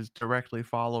too, which is directly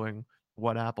following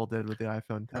what Apple did with the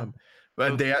iPhone 10.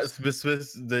 But So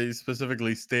they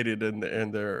specifically stated in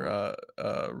their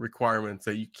requirements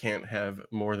that you can't have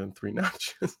more than 3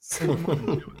 notches. there's more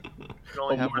than two. You can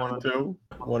only have more one than on, two,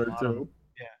 on one the or bottom. two.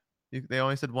 Yeah, they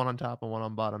only said one on top and one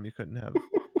on bottom. You couldn't have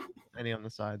any on the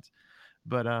sides.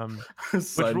 But which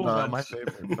Side rules out my notch.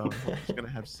 favorite phone, which is going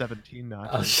to have 17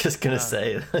 notches. I was just gonna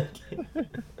say that.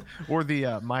 Or the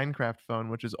Minecraft phone,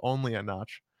 which is only a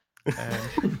notch. And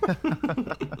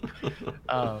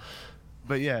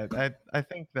but yeah, I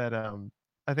think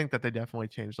that they definitely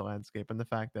changed the landscape, and the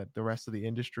fact that the rest of the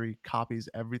industry copies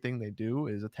everything they do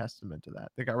is a testament to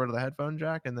that. They got rid of the headphone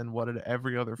jack, and then what did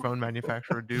every other phone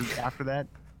manufacturer do after that?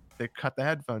 They cut the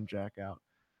headphone jack out,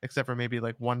 except for maybe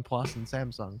like OnePlus and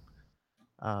Samsung.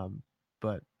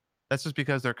 But that's just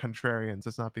because they're contrarians.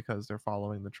 It's not because they're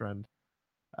following the trend.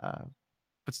 Uh,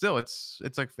 but still, it's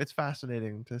like it's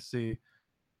fascinating to see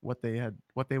what they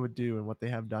would do and what they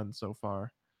have done so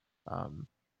far. Um,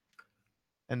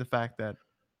 and the fact that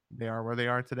they are where they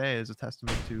are today is a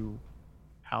testament to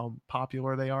how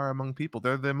popular they are among people.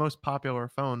 They're the most popular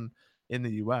phone in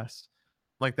the US.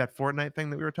 Like that Fortnite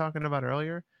thing that we were talking about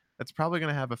earlier, that's probably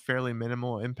going to have a fairly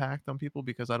minimal impact on people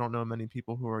because I don't know many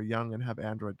people who are young and have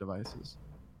Android devices.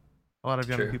 A lot of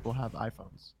young True. people have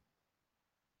iPhones.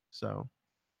 So,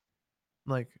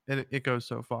 like it goes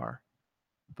so far.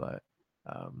 But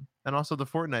and also the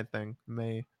Fortnite thing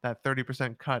may that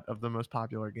 30% cut of the most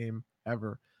popular game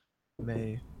ever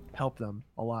may help them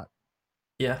a lot.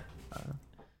 Yeah.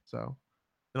 So,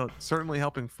 certainly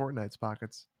helping Fortnite's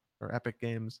pockets or Epic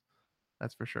Games,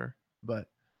 that's for sure. But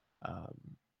um,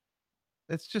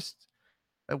 it's just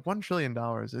at $1 trillion.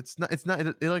 It's not. It's not.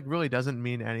 It like really doesn't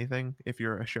mean anything if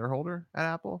you're a shareholder at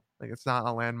Apple. Like it's not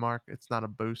a landmark. It's not a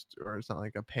boost or it's not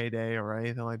like a payday or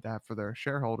anything like that for their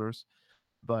shareholders.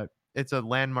 But it's a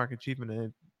landmark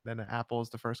achievement, and Apple is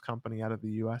the first company out of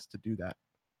the U.S. to do that.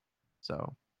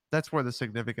 So that's where the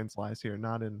significance lies here,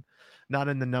 not in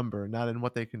the number, not in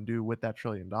what they can do with that $1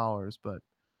 trillion, but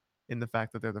in the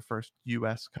fact that they're the first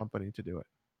U.S. company to do it.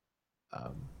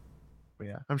 But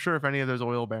yeah, I'm sure if any of those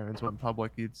oil barons went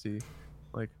public, you'd see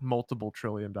like multiple $1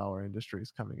 trillion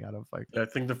industries coming out of like. I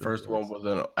think the first one was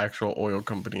an actual oil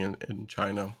company in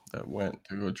China that went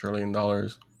to $1 trillion.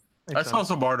 I saw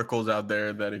some articles out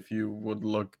there that if you would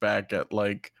look back at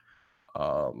like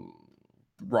um,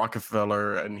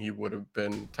 Rockefeller, and he would have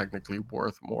been technically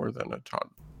worth more than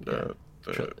 $1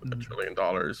 trillion,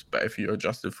 but if you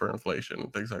adjusted for inflation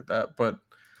and things like that. But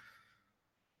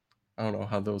I don't know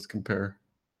how those compare.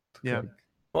 Yeah. Like,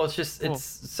 Well, it's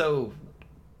so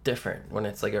different when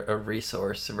it's like a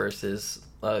resource versus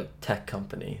a tech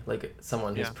company, like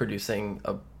someone who's producing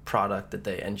a product that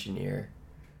they engineer.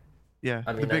 Yeah,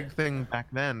 I mean, the big thing back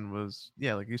then was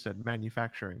like you said,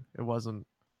 manufacturing. It wasn't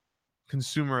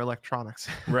consumer electronics.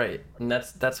 Right, and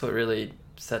that's what really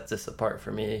sets this apart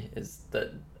for me is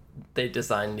that they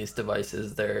design these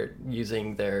devices. They're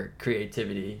using their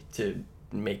creativity to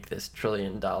make this $1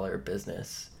 trillion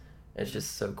business. It's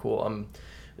just so cool.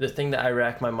 The thing that I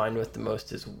rack my mind with the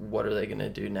most is what are they gonna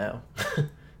do now?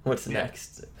 What's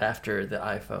next after the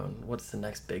iPhone? What's the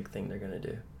next big thing they're gonna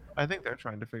do? I think they're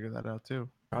trying to figure that out too.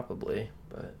 Probably,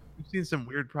 but we've seen some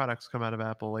weird products come out of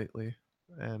Apple lately,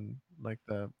 and like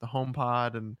the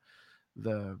HomePod and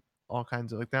the all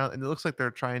kinds of like now, and it looks like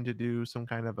they're trying to do some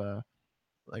kind of a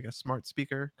like a smart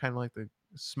speaker, kind of like the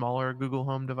smaller Google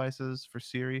Home devices for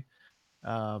Siri.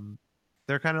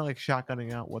 They're kind of like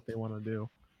shotgunning out what they want to do,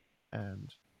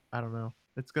 and I don't know.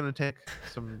 It's gonna take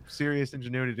some serious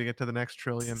ingenuity to get to the next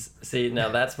trillion. See, now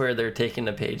that's where they're taking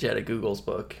a page out of Google's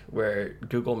book, where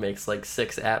Google makes like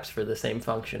 6 apps for the same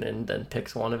function and then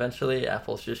picks one eventually.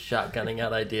 Apple's just shotgunning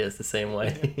out ideas the same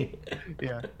way.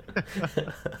 Yeah.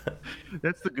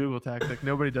 That's the Google tactic.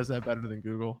 Nobody does that better than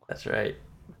Google. That's right.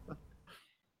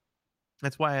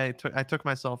 That's why I took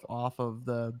myself off of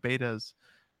the betas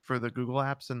for the Google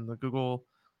apps and the Google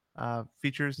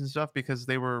features and stuff because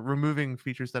they were removing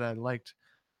features that I liked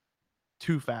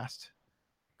too fast.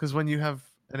 Because when you have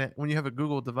and when you have a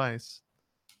Google device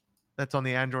that's on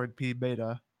the Android P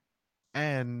beta,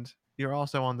 and you're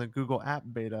also on the Google app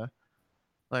beta,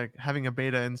 like having a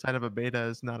beta inside of a beta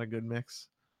is not a good mix,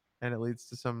 and it leads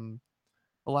to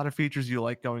a lot of features you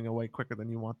like going away quicker than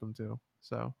you want them to.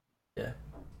 So Yeah.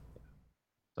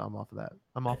 So I'm off of that.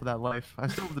 I'm off of that life. I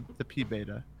still have the P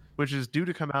beta, which is due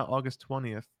to come out August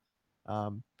 20th.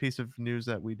 Piece of news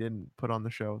that we didn't put on the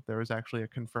show. There is actually a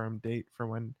confirmed date for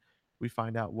when we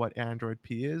find out what Android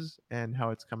P is and how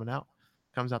it's coming out.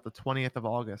 Comes out the 20th of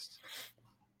August.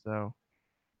 So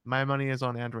my money is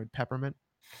on Android Peppermint.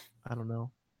 I don't know.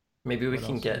 Maybe we What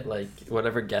can else? get like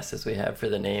whatever guesses we have for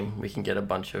the name. We can get a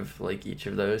bunch of like each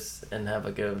of those and have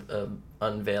like a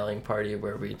unveiling party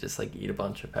where we just like eat a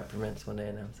bunch of peppermints when they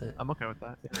announce it. I'm okay with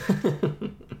that. Yeah.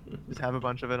 Just have a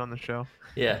bunch of it on the show.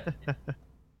 Yeah.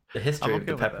 The history I'm of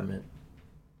the okay with that. peppermint.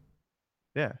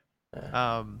 Yeah.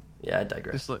 Yeah, I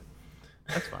digress. Just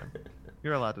that's fine.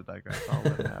 You're allowed to digress. I'll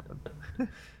let it happen.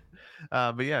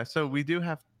 But yeah, so we do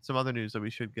have some other news that we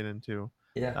should get into.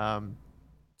 Yeah.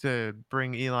 To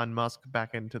bring Elon Musk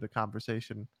back into the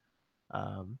conversation.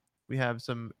 We have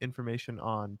some information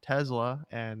on Tesla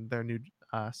and their new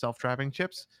self-driving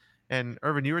chips. And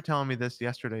Irvin, you were telling me this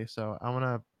yesterday, so I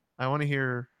want to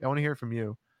hear it from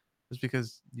you, just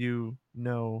because you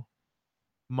know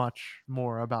much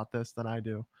more about this than I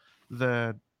do.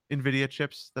 The NVIDIA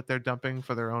chips that they're dumping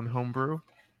for their own homebrew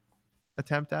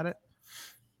attempt at it.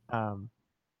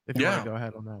 If you want to go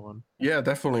ahead on that one. Yeah,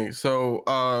 definitely. So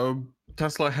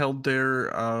Tesla held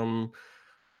their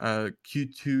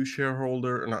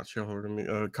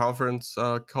Q2 conference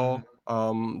call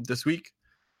this week.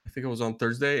 I think it was on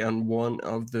Thursday, and one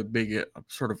of the big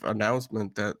sort of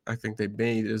announcement that I think they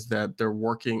made is that they're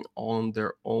working on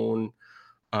their own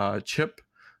chip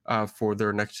for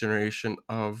their next generation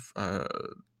of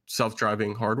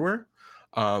self-driving hardware.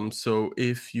 So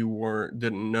if you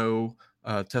didn't know,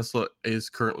 Tesla is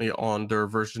currently on their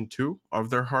version 2 of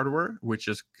their hardware, which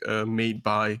is made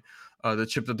by the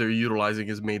chip that they're utilizing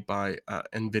is made by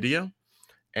NVIDIA.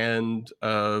 And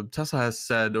Tesla has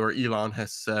said, or Elon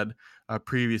has said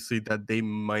previously, that they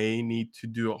may need to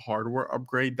do a hardware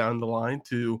upgrade down the line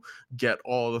to get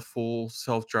all the full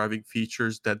self-driving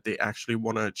features that they actually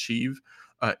want to achieve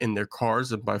in their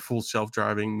cars. And by full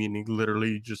self-driving, meaning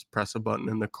literally just press a button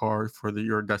in the car for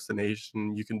your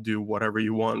destination. You can do whatever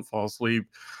you want, fall asleep,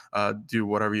 do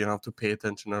whatever, you don't have to pay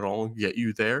attention at all, get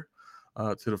you there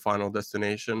to the final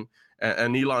destination.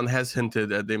 And Elon has hinted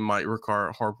that they might require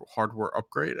a hardware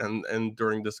upgrade. And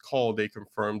during this call, they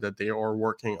confirmed that they are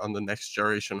working on the next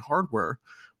generation hardware.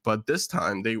 But this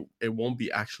time, it won't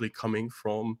be actually coming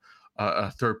from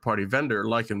a third-party vendor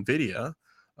like NVIDIA.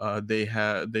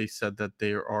 They said that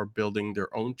they are building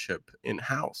their own chip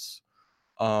in-house.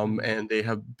 And they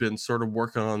have been sort of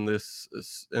working on this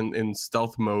in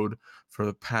stealth mode for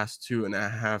the past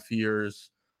 2.5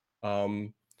 years.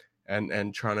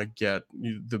 And trying to get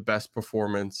the best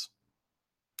performance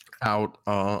out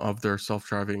of their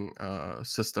self-driving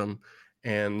system.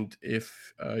 And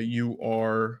if you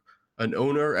are an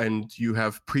owner and you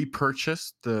have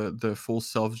pre-purchased the full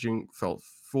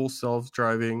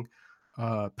self-driving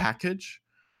package,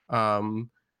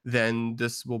 then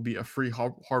this will be a free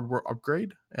hardware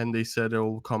upgrade. And they said it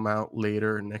will come out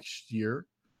later next year.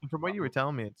 From what you were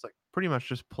telling me, it's like pretty much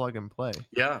just plug and play.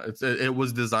 Yeah, it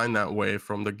was designed that way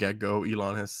from the get-go.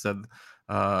 Elon has said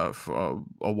for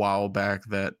a while back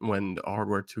that when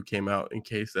hardware 2 came out, in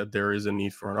case that there is a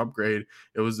need for an upgrade,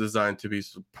 it was designed to be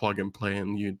plug and play,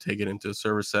 and you take it into a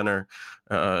service center.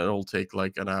 It'll take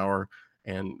like an hour,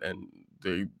 and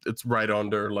it's right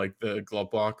under like the glove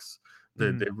box.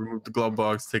 They remove the glove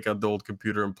box, take out the old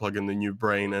computer, and plug in the new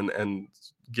brain, and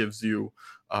gives you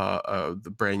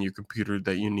the brand new computer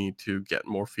that you need to get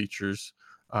more features,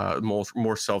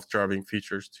 more self-driving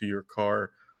features to your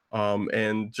car.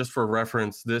 And just for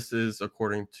reference, this is,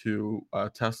 according to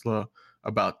Tesla,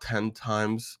 about 10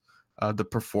 times the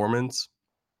performance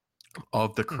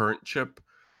of the current chip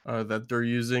that they're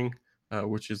using,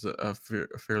 which is a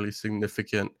fairly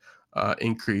significant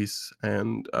increase.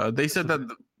 And they said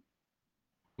that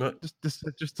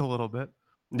just a little bit.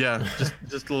 Yeah,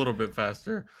 just a little bit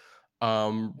faster.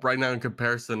 Right now, in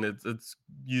comparison, it's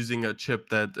using a chip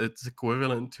that it's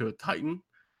equivalent to a Titan,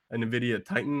 an NVIDIA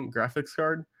Titan graphics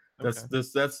card.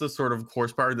 That's the sort of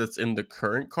horsepower that's in the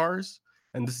current cars,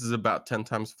 and this is about 10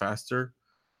 times faster,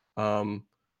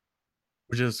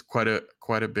 which is quite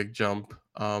a big jump.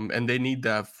 And they need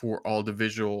that for all the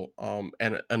visual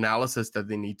and analysis that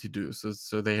they need to do.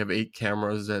 So they have 8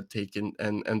 cameras that take in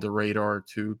and the radar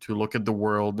to look at the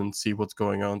world and see what's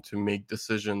going on, to make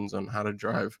decisions on how to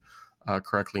drive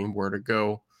correctly and where to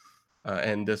go.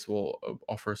 and this will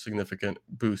offer a significant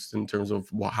boost in terms of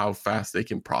how fast they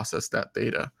can process that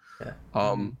data.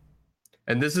 Yeah.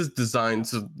 And this is designed.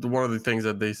 So one of the things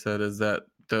that they said is that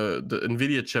the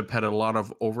NVIDIA chip had a lot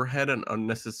of overhead and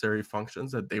unnecessary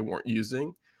functions that they weren't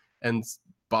using, and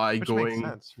by Which going, makes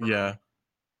sense for yeah,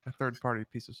 a third-party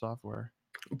piece of software.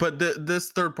 but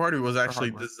this third party was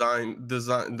actually hardware.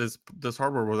 designed this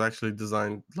hardware was actually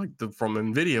designed from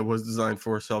NVIDIA was designed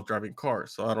for self-driving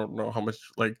cars. So I don't know how much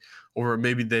or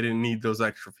maybe they didn't need those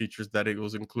extra features that it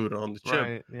was included on the chip.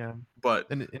 Right, yeah. But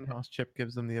An in-house chip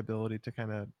gives them the ability to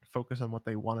kind of focus on what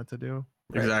they wanted to do.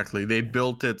 Right. exactly, they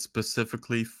built it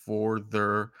specifically for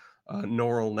their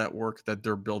neural network that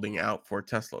they're building out for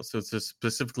Tesla. So it's just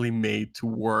specifically made to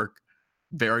work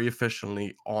very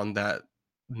efficiently on that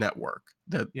network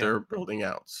that they're building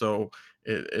out. So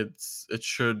it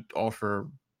should offer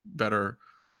better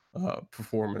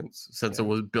performance since it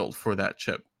was built for that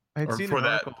chip I'd or seen for an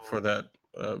that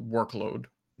article. workload.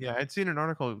 Yeah, I'd seen an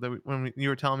article that you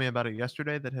were telling me about it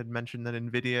yesterday that had mentioned that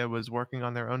NVIDIA was working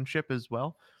on their own chip as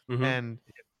well, and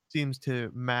it seems to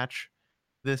match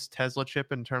this Tesla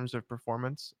chip in terms of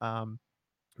performance.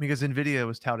 Because NVIDIA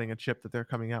was touting a chip that they're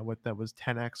coming out with that was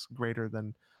 10x greater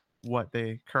than what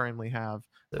they currently have.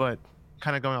 But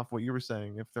kind of going off what you were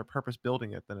saying, if they're purpose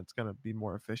building it, then it's going to be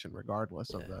more efficient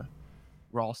regardless of the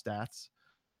raw stats.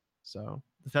 So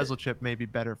the Tesla chip may be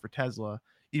better for Tesla,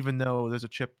 even though there's a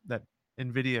chip that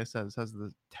NVIDIA says has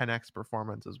the 10x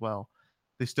performance as well.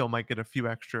 They still might get a few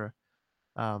extra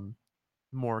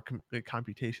more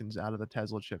computations out of the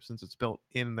Tesla chip since it's built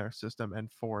in their system and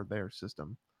for their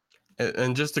system.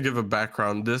 And just to give a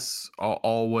background, this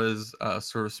all was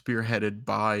sort of spearheaded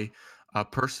by a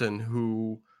person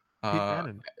who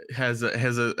has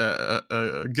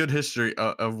a good history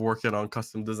of working on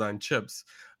custom designed chips.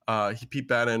 Pete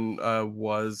Bannon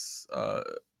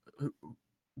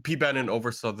Pete Bannon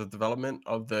oversaw the development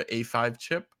of the A5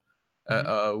 chip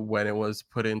when it was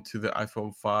put into the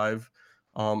iPhone 5,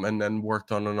 and then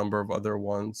worked on a number of other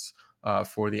ones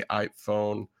for the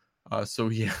iPhone. So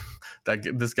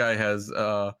this guy has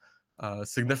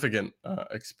significant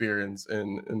experience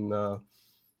in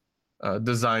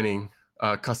designing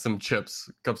custom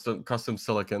chips, custom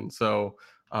silicon. So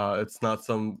it's not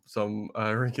some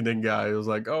rinky-dink guy who's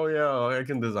like, oh yeah, I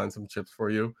can design some chips for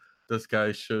you. This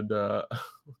guy should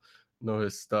know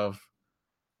his stuff.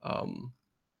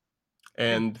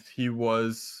 And he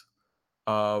was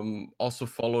also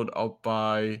followed up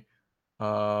by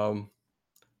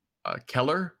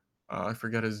Keller. I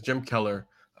forget Jim Keller.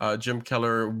 Jim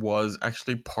Keller was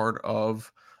actually part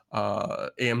of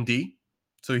AMD,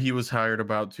 so he was hired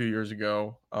about 2 years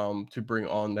ago to bring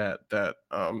on that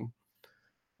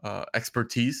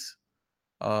expertise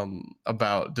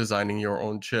about designing your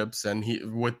own chips. And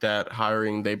with that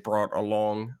hiring, they brought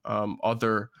along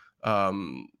other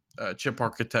chip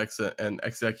architects and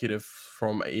executives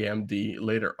from AMD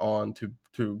later on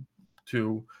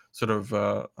to sort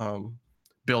of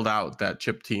build out that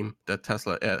chip team that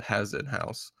Tesla has in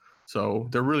house. So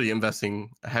they're really investing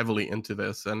heavily into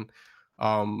this, and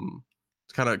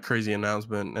it's kind of a crazy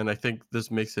announcement. And I think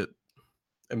this makes it,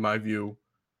 in my view,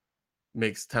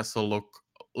 makes Tesla look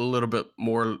a little bit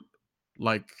more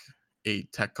like a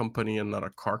tech company and not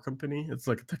a car company. It's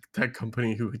like a tech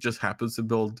company who just happens to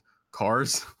build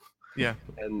cars. Yeah.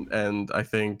 and I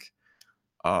think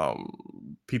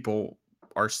people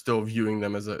are still viewing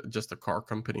them as just a car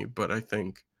company, but I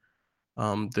think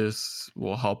this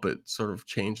will help it sort of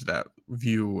change that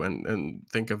view and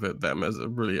think of them as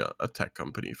really a tech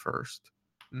company first.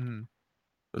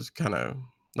 It's kind of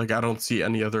like, I don't see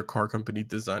any other car company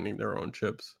designing their own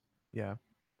chips. Yeah.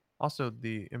 Also,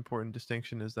 the important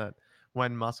distinction is that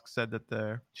when Musk said that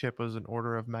the chip was an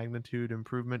order of magnitude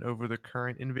improvement over the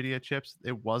current NVIDIA chips,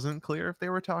 it wasn't clear if they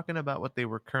were talking about what they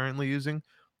were currently using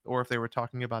or if they were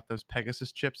talking about those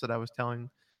Pegasus chips that I was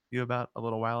telling you about a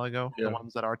little while ago, the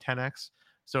ones that are 10x.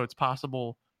 So it's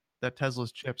possible that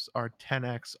Tesla's chips are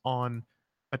 10x on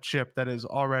a chip that is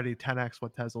already 10x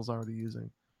what Tesla's already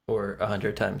using. Or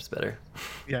 100 times better.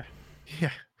 Yeah. Yeah.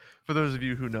 For those of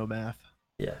you who know math.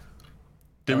 Yeah.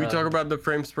 Did we talk about the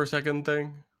frames per second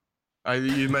thing?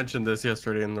 You mentioned this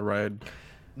yesterday in the ride.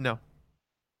 No.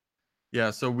 Yeah,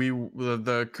 so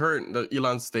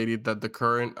Elon stated that the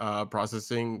current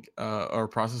processing or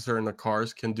processor in the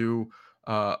cars can do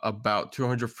about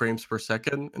 200 frames per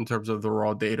second in terms of the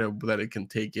raw data that it can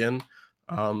take in.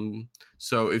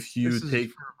 So if you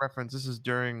for reference, this is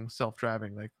during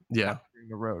self-driving, like during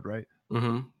the road, right?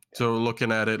 Mm-hmm. So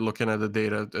looking at the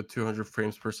data at 200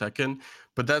 frames per second,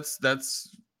 but that's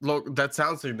look, that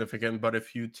sounds significant, but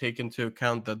if you take into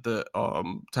account that the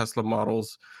Tesla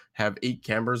models have 8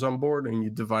 cameras on board, and you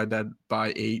divide that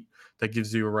by 8, that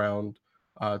gives you around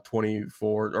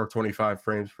 24 or 25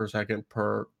 frames per second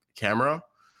per camera.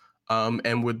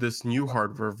 And with this new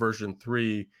hardware version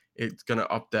 3, it's going to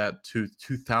up that to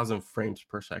 2,000 frames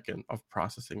per second of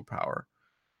processing power.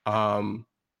 And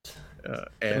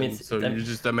so you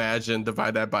just imagine,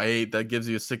 divide that by 8, that gives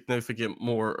you a significant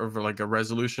more of like a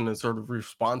resolution and sort of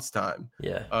response time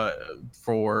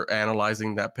for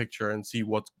analyzing that picture and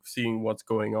seeing what's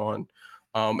going on.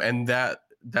 And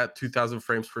that 2,000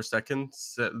 frames per second,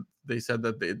 they said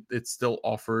that it still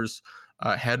offers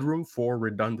headroom for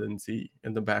redundancy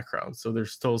in the background. So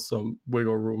there's still some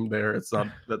wiggle room there. It's not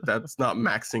that's not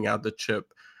maxing out the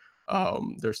chip.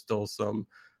 There's still some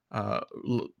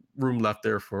room left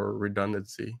there for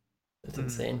redundancy. It's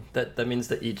insane. That means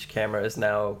that each camera is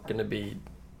now going to be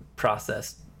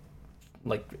processed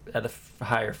like at a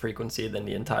higher frequency than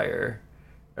the entire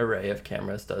array of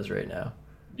cameras does right now.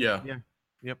 Yeah.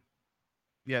 Yep.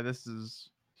 Yeah, this is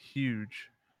huge.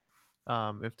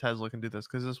 If Tesla can do this,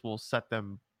 because this will set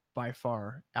them by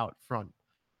far out front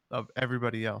of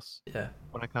everybody else. Yeah.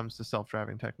 When it comes to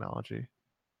self-driving technology,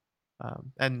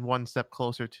 and one step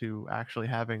closer to actually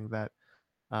having that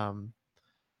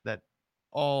that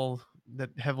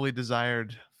heavily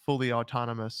desired fully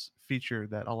autonomous feature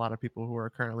that a lot of people who are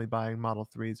currently buying Model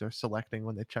 3s are selecting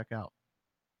when they check out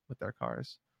with their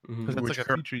cars, because that's like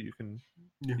a feature you can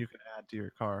add to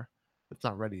your car that's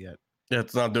not ready yet. Yeah,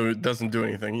 doesn't do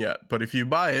anything yet. But if you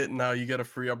buy it now, you get a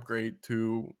free upgrade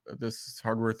to this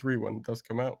hardware 3 when it does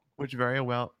come out. Which very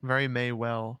well may.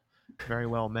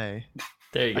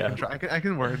 There you go. I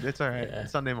can word. It's all right. Yeah.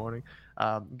 Sunday morning.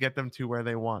 Get them to where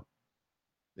they want,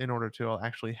 in order to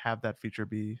actually have that feature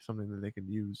be something that they can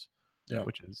use. Yeah.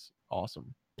 Which is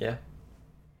awesome. Yeah.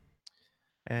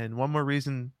 And one more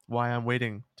reason why I'm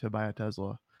waiting to buy a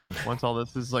Tesla. Once all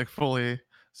this is like fully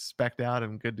specced out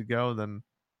and good to go, then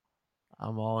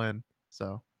I'm all in.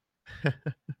 So,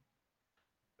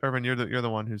 Irvin, you're the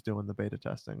one who's doing the beta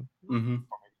testing,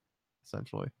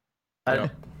 essentially. I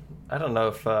don't know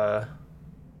if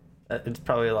it's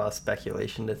probably a lot of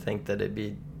speculation to think that it'd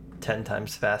be 10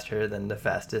 times faster than the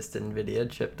fastest NVIDIA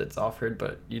chip that's offered,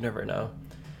 but you never know.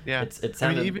 Yeah, it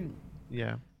sounded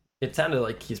It sounded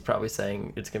like he's probably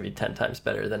saying it's gonna be 10 times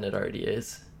better than it already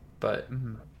is, but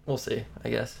we'll see, I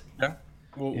guess. Yeah.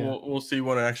 We'll see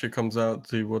when it actually comes out,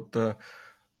 see what the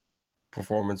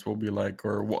performance will be like,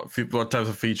 or what types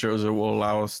of features it will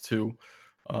allow us to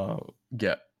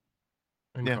get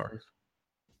in cars.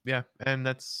 Yeah, and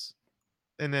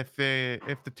if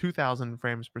the 2,000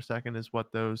 frames per second is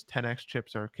what those 10x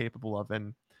chips are capable of,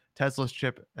 and Tesla's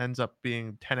chip ends up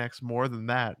being 10x more than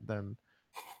that, then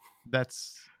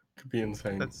that's could be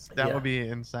insane. That would be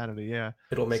insanity. Yeah,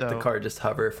 it'll make the car just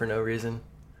hover for no reason.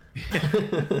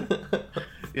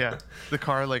 Yeah, the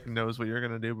car like knows what you're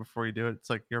gonna do before you do it. It's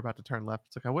like you're about to turn left.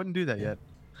 It's like, I wouldn't do that yet.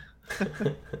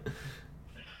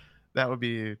 That would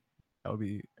be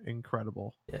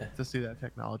incredible. Yeah. To see that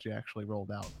technology actually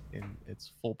rolled out in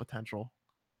its full potential,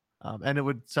 and it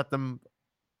would set them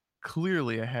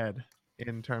clearly ahead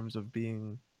in terms of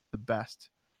being the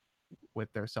best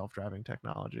with their self-driving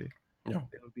technology. Yeah,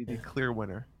 it would be the clear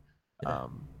winner.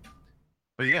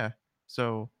 But yeah,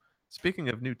 so speaking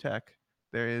of new tech,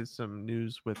 there is some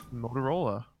news with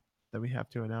Motorola that we have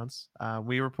to announce.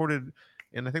 We reported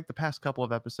in, I think, the past couple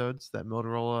of episodes that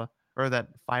that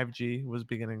 5G was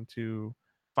beginning to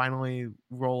finally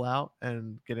roll out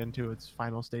and get into its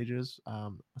final stages.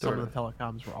 Some of the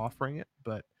telecoms were offering it,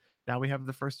 but now we have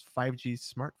the first 5G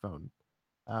smartphone.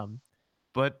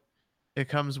 But it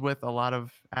comes with a lot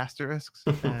of asterisks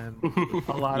and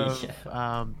a lot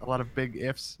of big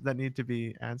ifs that need to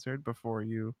be answered before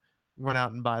you run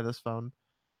out and buy this phone.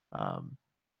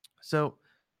 So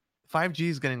 5G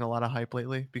is getting a lot of hype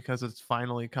lately because it's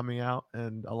finally coming out,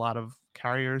 and a lot of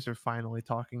carriers are finally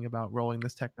talking about rolling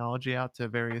this technology out to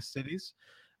various cities.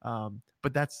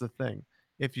 But that's the thing.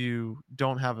 If you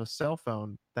don't have a cell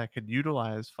phone that could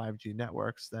utilize 5G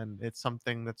networks, then it's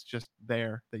something that's just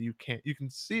there that you can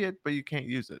see it, but you can't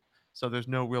use it. So there's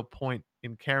no real point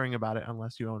in caring about it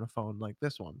unless you own a phone like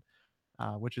this one,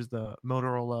 which is the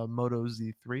Motorola Moto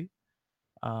Z3.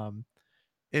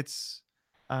 It's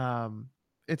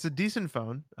a decent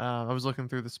phone. I was looking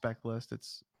through the spec list.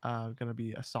 It's going to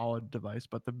be a solid device,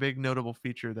 but the big notable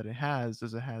feature that it has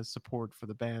is it has support for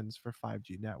the bands for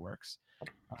 5G networks.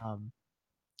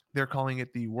 They're calling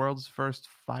it the world's first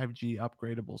 5G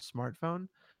upgradable smartphone.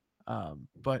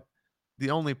 But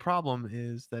the only problem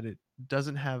is that it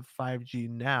doesn't have 5G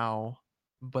now,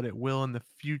 but it will in the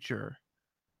future.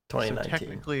 So 2019.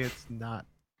 technically, it's not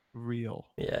real.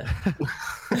 Yeah.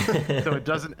 So it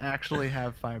doesn't actually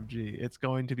have 5G. It's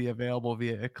going to be available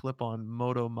via a clip-on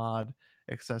Moto Mod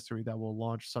accessory that will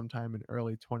launch sometime in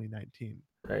early 2019.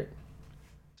 Right.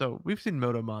 So we've seen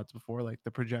Moto Mods before, like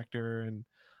the projector and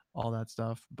all that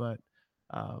stuff, but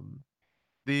um,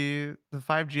 the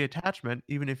 5G attachment,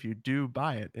 even if you do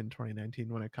buy it in 2019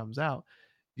 when it comes out,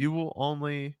 you will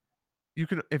only you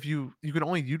can if you can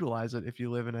only utilize it if you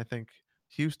live in, I think,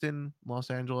 Houston, Los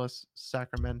Angeles,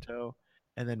 Sacramento,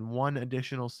 and then one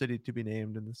additional city to be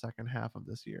named in the second half of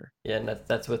this year. Yeah, and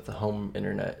that's with the home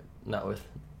internet, not with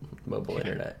mobile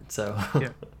internet. So Yeah.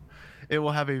 It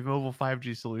will have a mobile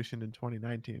 5G solution in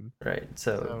 2019. right.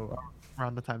 So So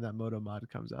around the time that Moto Mod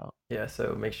comes out. yeah,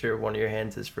 so make sure one of your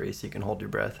hands is free so you can hold your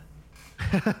breath.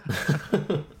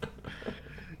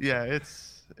 Yeah,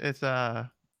 it's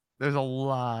there's a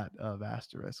lot of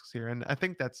asterisks here, and I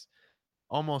think that's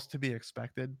almost to be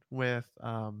expected with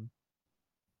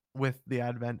the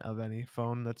advent of any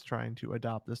phone that's trying to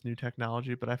adopt this new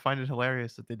technology. But I find it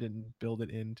hilarious that they didn't build it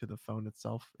into the phone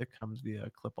itself. It comes via a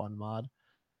clip-on mod.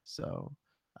 So,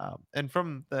 and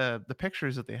from the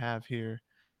pictures that they have here,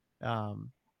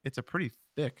 um, it's a pretty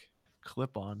thick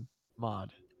clip-on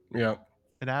mod. Yeah.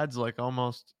 It adds like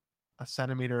almost a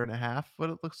centimeter and a half, what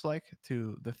it looks like,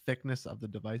 to the thickness of the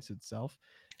device itself.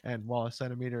 And while a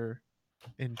centimeter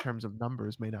in terms of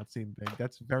numbers may not seem big,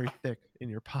 that's very thick in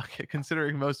your pocket,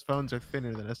 considering most phones are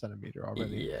thinner than a centimeter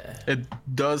already. Yeah. It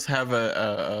does have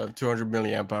a 200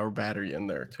 milliamp hour battery in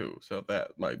there too, so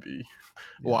that might be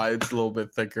why it's a little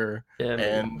bit thicker. Yeah,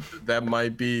 And that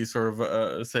might be sort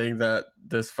of saying that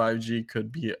this 5G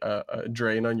could be a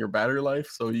drain on your battery life.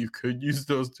 So you could use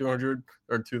those 200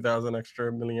 or 2,000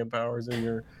 extra milliamp hours in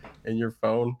your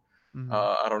phone. Mhm.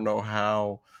 I don't know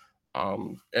how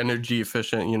energy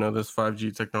efficient this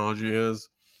 5G technology is.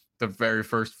 The very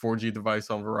first 4G device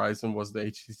on Verizon was the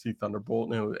HTC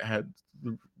Thunderbolt, and it had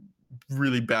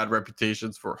really bad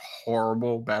reputations for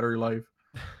horrible battery life.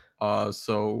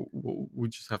 So we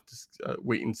just have to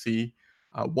wait and see.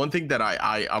 One thing that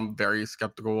I'm very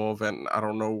skeptical of, and I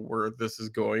don't know where this is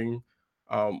going,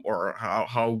 or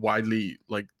how widely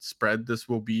like spread this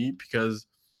will be, because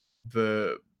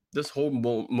this whole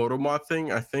Motomod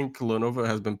thing, I think Lenovo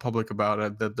has been public about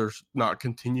it, that they're not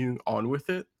continuing on with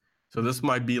it. So this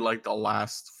might be like the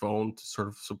last phone to sort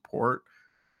of support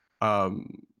um,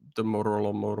 the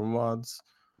Motorola Motomods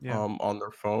Yeah. on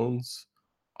their phones.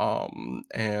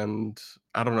 And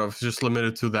I don't know if it's just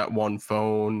limited to that one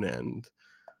phone. And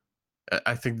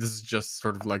I think this is just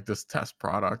sort of like this test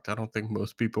product. I don't think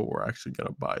most people were actually going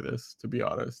to buy this, to be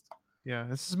honest. Yeah,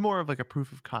 this is more of like a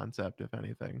proof of concept, if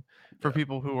anything, for Yeah.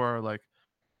 people who are like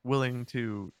willing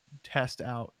to test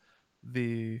out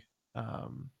the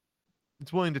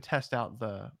it's willing to test out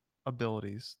the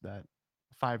abilities that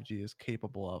 5G is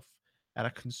capable of at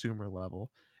a consumer level.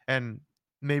 And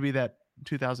maybe that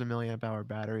 2000 milliamp hour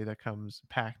battery that comes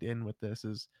packed in with this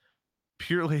is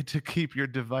purely to keep your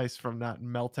device from not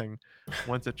melting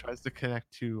once it tries to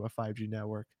connect to a 5G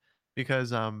network, because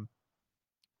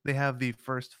they have the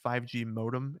first 5G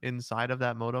modem inside of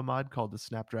that Moto Mod called the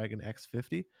Snapdragon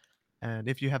X50. And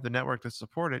if you have the network to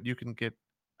support it, you can get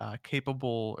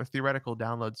capable or theoretical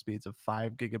download speeds of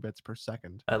 5 gigabits per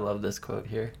second. I love this quote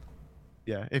here.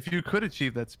 Yeah, if you could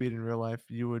achieve that speed in real life,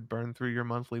 you would burn through your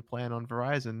monthly plan on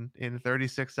Verizon in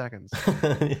 36 seconds.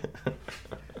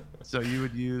 So you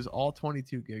would use all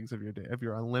 22 gigs of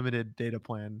your unlimited data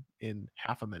plan in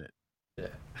half a minute.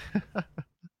 Yeah.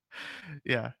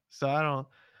 Yeah. So I don't.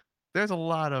 There's a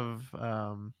lot of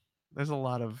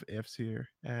ifs here,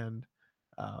 and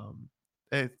um,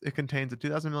 it contains a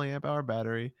 2000 milliamp hour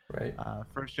battery. Right.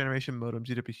 First generation modems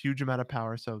eat up a huge amount of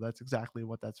power, so that's exactly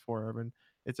what that's for, Urban.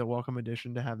 It's a welcome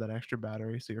addition to have that extra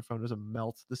battery, so your phone doesn't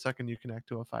melt the second you connect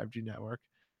to a 5G network.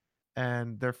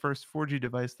 And their first 4G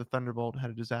device, the Thunderbolt,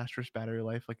 had a disastrous battery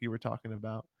life, like you were talking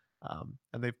about.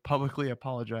 And they've publicly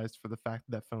apologized for the fact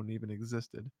that phone even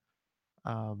existed.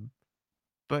 Um,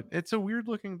 but it's a weird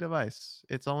looking device.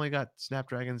 It's only got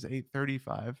Snapdragon's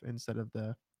 835 instead of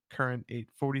the current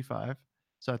 845.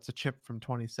 So it's a chip from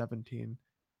 2017,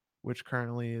 which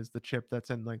currently is the chip that's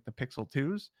in like the Pixel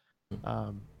 2s.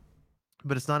 Um,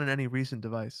 but it's not in any recent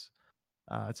device.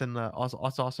 It's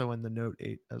also in the Note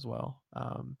 8 as well.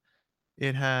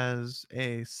 It has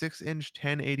a 6-inch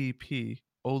 1080p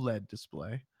OLED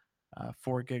display,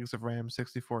 4 gigs of RAM,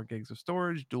 64 gigs of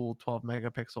storage, dual 12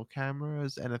 megapixel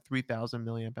cameras, and a 3000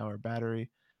 milliamp hour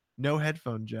battery, no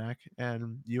headphone jack,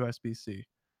 and USB-C.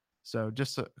 So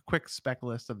just a quick spec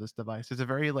list of this device. It's a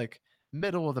very like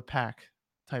middle of the pack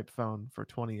type phone for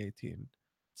 2018.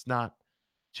 It's not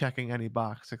checking any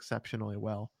box exceptionally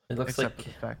well. It looks except like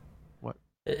for the fact what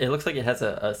it looks like it has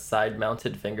a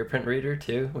side-mounted fingerprint reader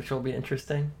too, which will be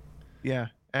interesting. Yeah,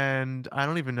 and I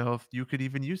don't even know if you could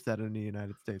even use that in the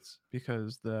United States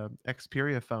because the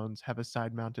Xperia phones have a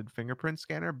side-mounted fingerprint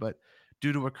scanner, but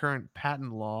due to a current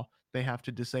patent law, they have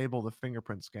to disable the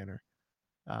fingerprint scanner.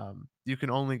 You can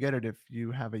only get it if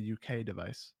you have a UK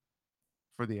device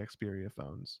for the Xperia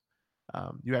phones.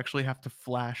 You actually have to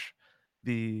flash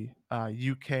the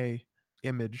UK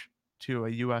image to a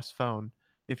US phone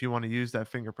if you want to use that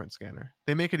fingerprint scanner.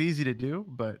 They make it easy to do,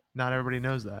 but not everybody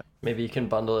knows that. Maybe you can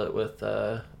bundle it with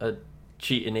a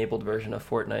cheat-enabled version of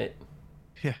Fortnite.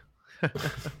 Yeah.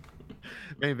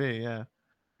 Maybe, yeah.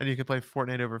 And you can play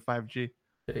Fortnite over 5G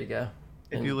There you go.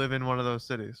 if you live in one of those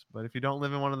cities. But if you don't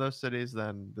live in one of those cities,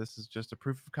 then this is just a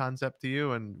proof of concept to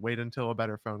you and wait until a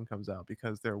better phone comes out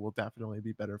because there will definitely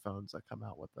be better phones that come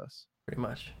out with this. Pretty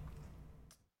much.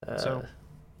 So,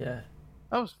 yeah.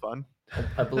 That was fun.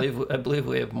 I believe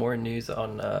we have more news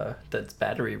on that's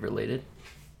battery related.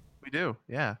 We do,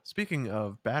 yeah. Speaking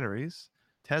of batteries,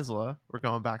 Tesla, we're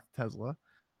going back to Tesla.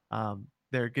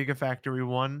 Their Gigafactory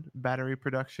 1 battery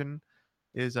production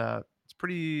is it's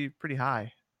pretty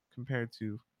high compared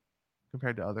to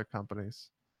other companies.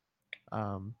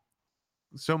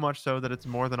 So much so that it's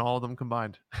more than all of them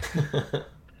combined.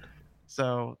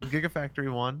 So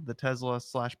Gigafactory 1, the Tesla /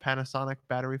 Panasonic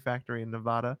battery factory in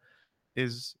Nevada,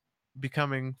 is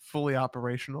becoming fully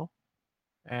operational,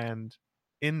 and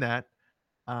in that,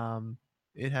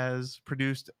 it has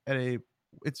produced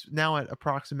it's now at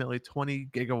approximately 20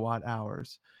 gigawatt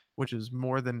hours, which is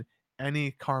more than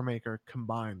any car maker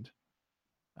combined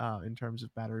in terms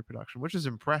of battery production, which is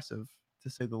impressive to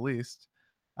say the least.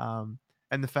 And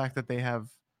the fact that they have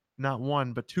not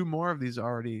one but two more of these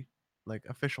already like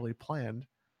officially planned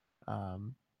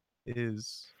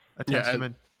is a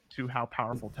testament to how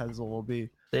powerful Tesla will be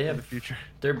in the future.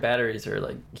 Their batteries are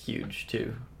like huge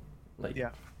too, like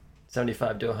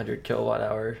 75 to 100 kilowatt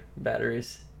hour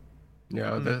batteries.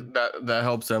 Yeah, that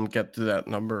helps them get to that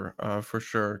number for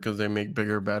sure because they make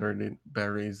bigger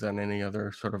batteries than any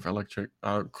other sort of electric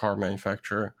car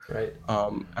manufacturer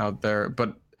out there.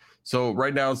 But so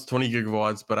right now it's 20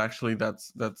 gigawatts, but actually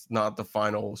that's not the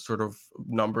final sort of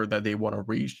number that they want to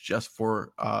reach just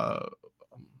for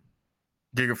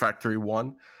Gigafactory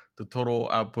 1. The total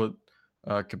output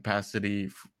capacity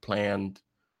planned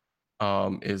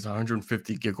is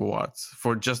 150 gigawatts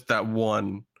for just that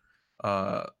one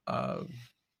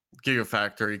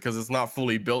Gigafactory because it's not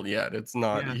fully built yet. It's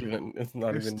not even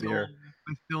there.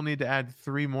 They still need to add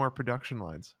 3 more production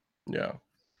lines. Yeah.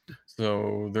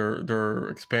 So they're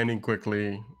expanding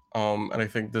quickly. And I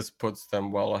think this puts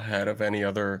them well ahead of any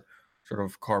other sort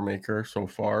of car maker so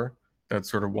far that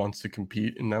sort of wants to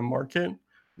compete in that market.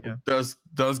 Yeah. It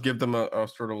does give them a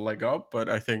sort of leg up, but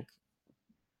I think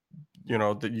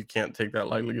that you can't take that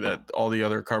lightly, that all the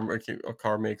other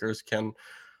car makers can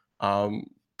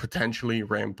potentially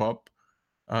ramp up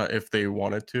if they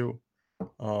wanted to,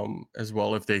 as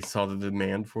well if they saw the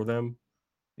demand for them.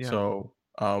 Yeah. So,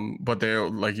 but they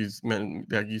like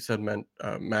you said,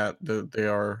 Matt, they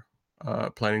are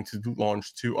planning to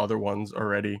launch 2 other ones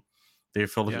already. They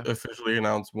officially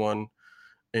announced one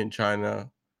in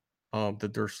China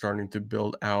that they're starting to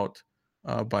build out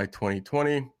by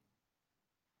 2020.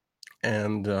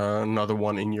 And another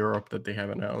one in Europe that they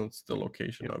haven't announced the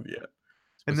location of yet.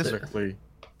 Specifically.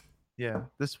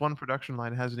 This one production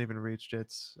line hasn't even reached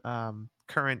its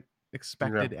current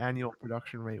expected annual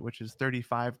production rate, which is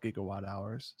 35 gigawatt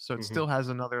hours. So it still has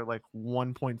another like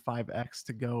 1.5x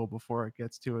to go before it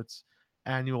gets to its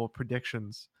annual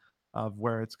predictions of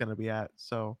where it's going to be at.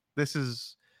 So this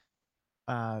is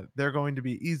they're going to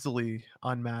be easily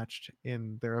unmatched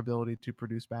in their ability to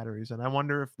produce batteries. And I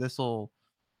wonder if this will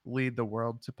lead the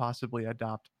world to possibly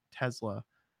adopt Tesla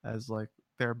as like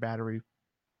their battery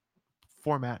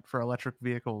format for electric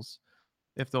vehicles,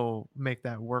 if they'll make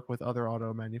that work with other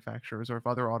auto manufacturers, or if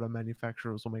other auto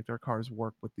manufacturers will make their cars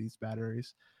work with these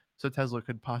batteries, so Tesla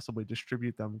could possibly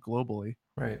distribute them globally.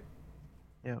 Right.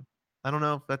 Yeah. I don't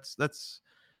know if that's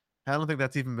I don't think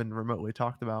that's even been remotely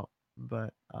talked about,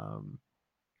 but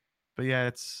yeah,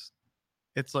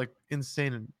 it's like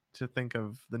insane to think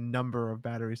of the number of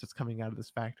batteries that's coming out of this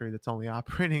factory that's only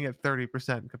operating at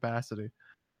 30% capacity.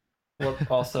 What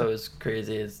also is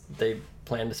crazy is they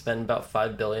plan to spend about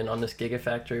 $5 billion on this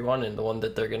Gigafactory 1, and the one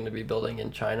that they're going to be building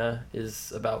in China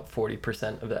is about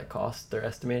 40% of that cost they're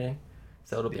estimating.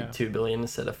 So it'll be $2 billion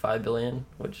instead of $5 billion,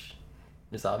 which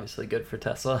is obviously good for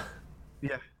Tesla.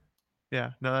 Yeah.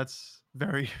 No, that's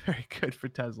very, very good for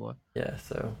Tesla. Yeah.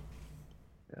 So.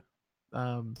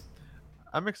 Yeah.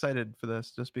 I'm excited for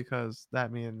this just because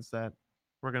that means that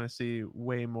we're going to see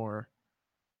way more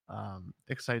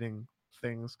exciting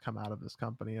things come out of this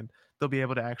company, and they'll be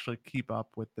able to actually keep up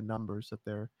with the numbers that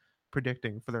they're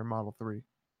predicting for their Model 3.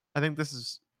 I think this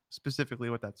is specifically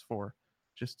what that's for,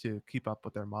 just to keep up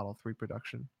with their Model 3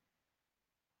 production.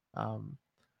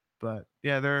 But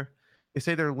yeah, they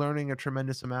say they're learning a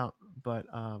tremendous amount, but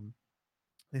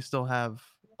they still have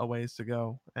a ways to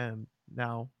go. And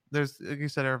now there's, like you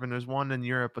said, Irvin, there's one in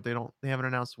Europe, but they haven't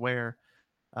announced where.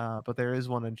 But there is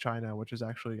one in China, which is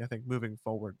actually, I think, moving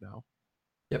forward now.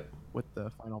 Yep. With the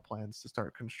final plans to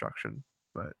start construction.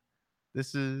 But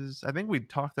this is, I think we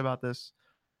talked about this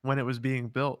when it was being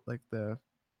built, like the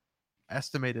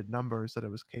estimated numbers that it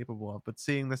was capable of. But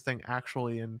seeing this thing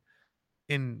actually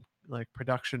in like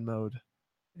production mode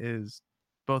is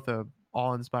both a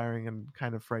awe-inspiring and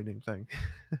kind of frightening thing.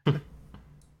 It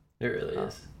really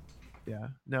is. Yeah,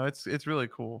 no, it's really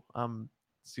cool. I'm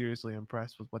seriously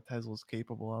impressed with what Tesla's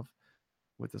capable of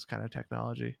with this kind of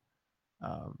technology.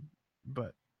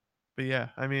 But yeah,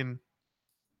 I mean,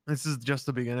 this is just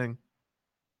the beginning.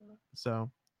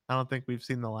 So I don't think we've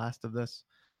seen the last of this.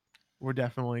 We're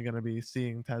definitely going to be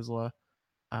seeing Tesla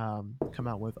come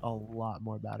out with a lot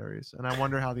more batteries, and I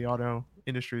wonder how the auto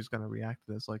industry is going to react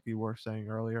to this. Like you were saying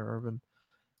earlier, Irvin,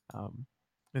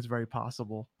 it's very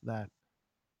possible that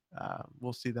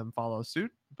we'll see them follow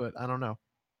suit, but I don't know.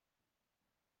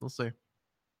 We'll see,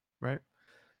 right?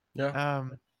 Yeah.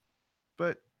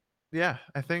 But yeah,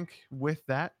 I think with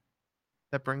that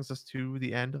brings us to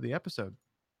the end of the episode.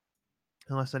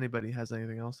 Unless anybody has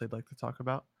anything else they'd like to talk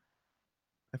about.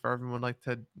 If Irvin would like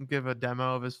to give a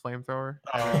demo of his flamethrower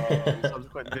and a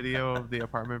subsequent video of the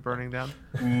apartment burning down.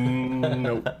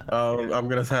 Nope. I'm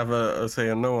gonna have a say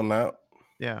a no on that.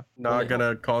 Yeah. Not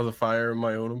gonna cause a fire in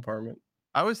my own apartment.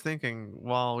 I was thinking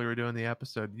while we were doing the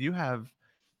episode, you have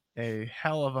a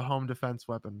hell of a home defense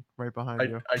weapon right behind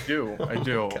you. I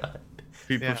do.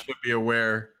 People should be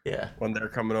aware when they're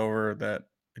coming over that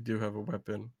I do have a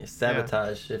weapon.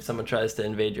 Sabotage. Yeah. If someone tries to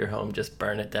invade your home, just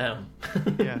burn it down.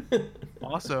 Yeah.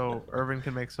 Also, Irvin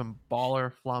can make some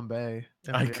baller flambe.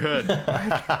 I could.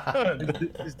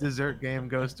 His dessert game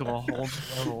goes to a whole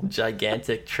new level.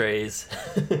 Gigantic trays.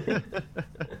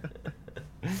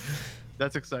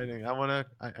 That's exciting.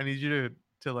 I need you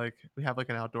to like, we have like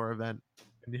an outdoor event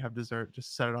and you have dessert,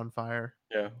 just set it on fire.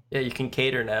 Yeah. Yeah, you can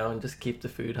cater now and just keep the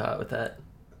food hot with that.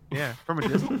 Yeah, from a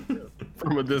distance.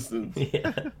 From a distance.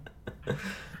 Yeah.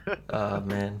 Oh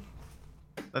man.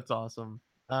 That's awesome.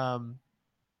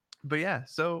 But yeah,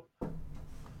 so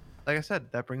like I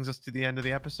said, that brings us to the end of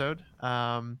the episode.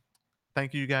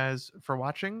 Thank you guys for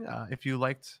watching. If you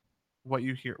liked what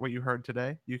you heard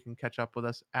today, you can catch up with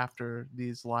us after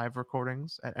these live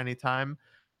recordings at any time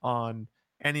on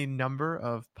any number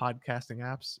of podcasting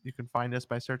apps. You can find us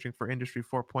by searching for Industry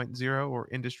 4.0 or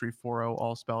Industry 4.0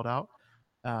 all spelled out.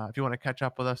 If you want to catch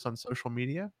up with us on social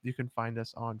media, you can find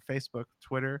us on Facebook,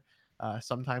 Twitter,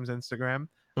 sometimes Instagram,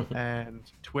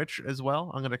 and Twitch as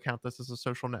well. I'm going to count this as a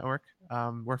social network.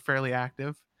 We're fairly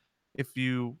active. If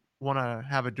you want to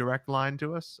have a direct line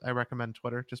to us, I recommend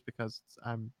Twitter just because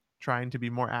I'm trying to be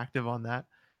more active on that.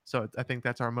 So I think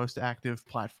that's our most active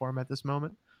platform at this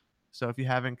moment. So if you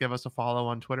haven't, give us a follow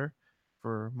on Twitter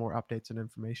for more updates and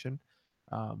information.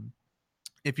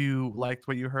 If you liked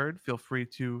what you heard, feel free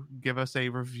to give us a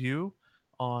review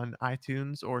on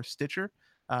iTunes or Stitcher.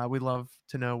 We'd love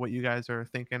to know what you guys are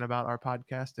thinking about our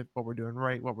podcast, if what we're doing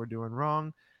right, what we're doing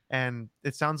wrong. And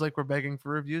it sounds like we're begging for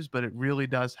reviews, but it really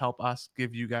does help us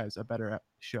give you guys a better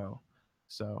show.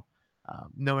 So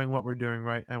knowing what we're doing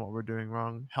right and what we're doing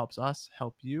wrong helps us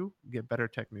help you get better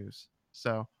tech news.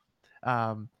 So,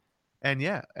 and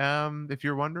yeah, if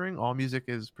you're wondering, all music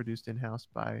is produced in-house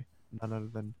by none other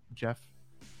than Jeff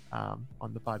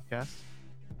on the podcast.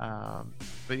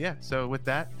 But yeah, so with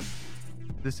that,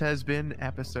 this has been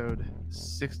episode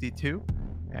 62,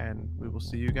 and we will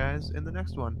see you guys in the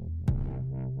next one.